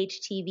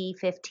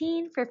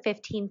CHTV15 for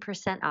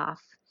 15%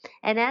 off.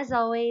 And as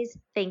always,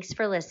 thanks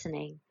for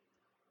listening.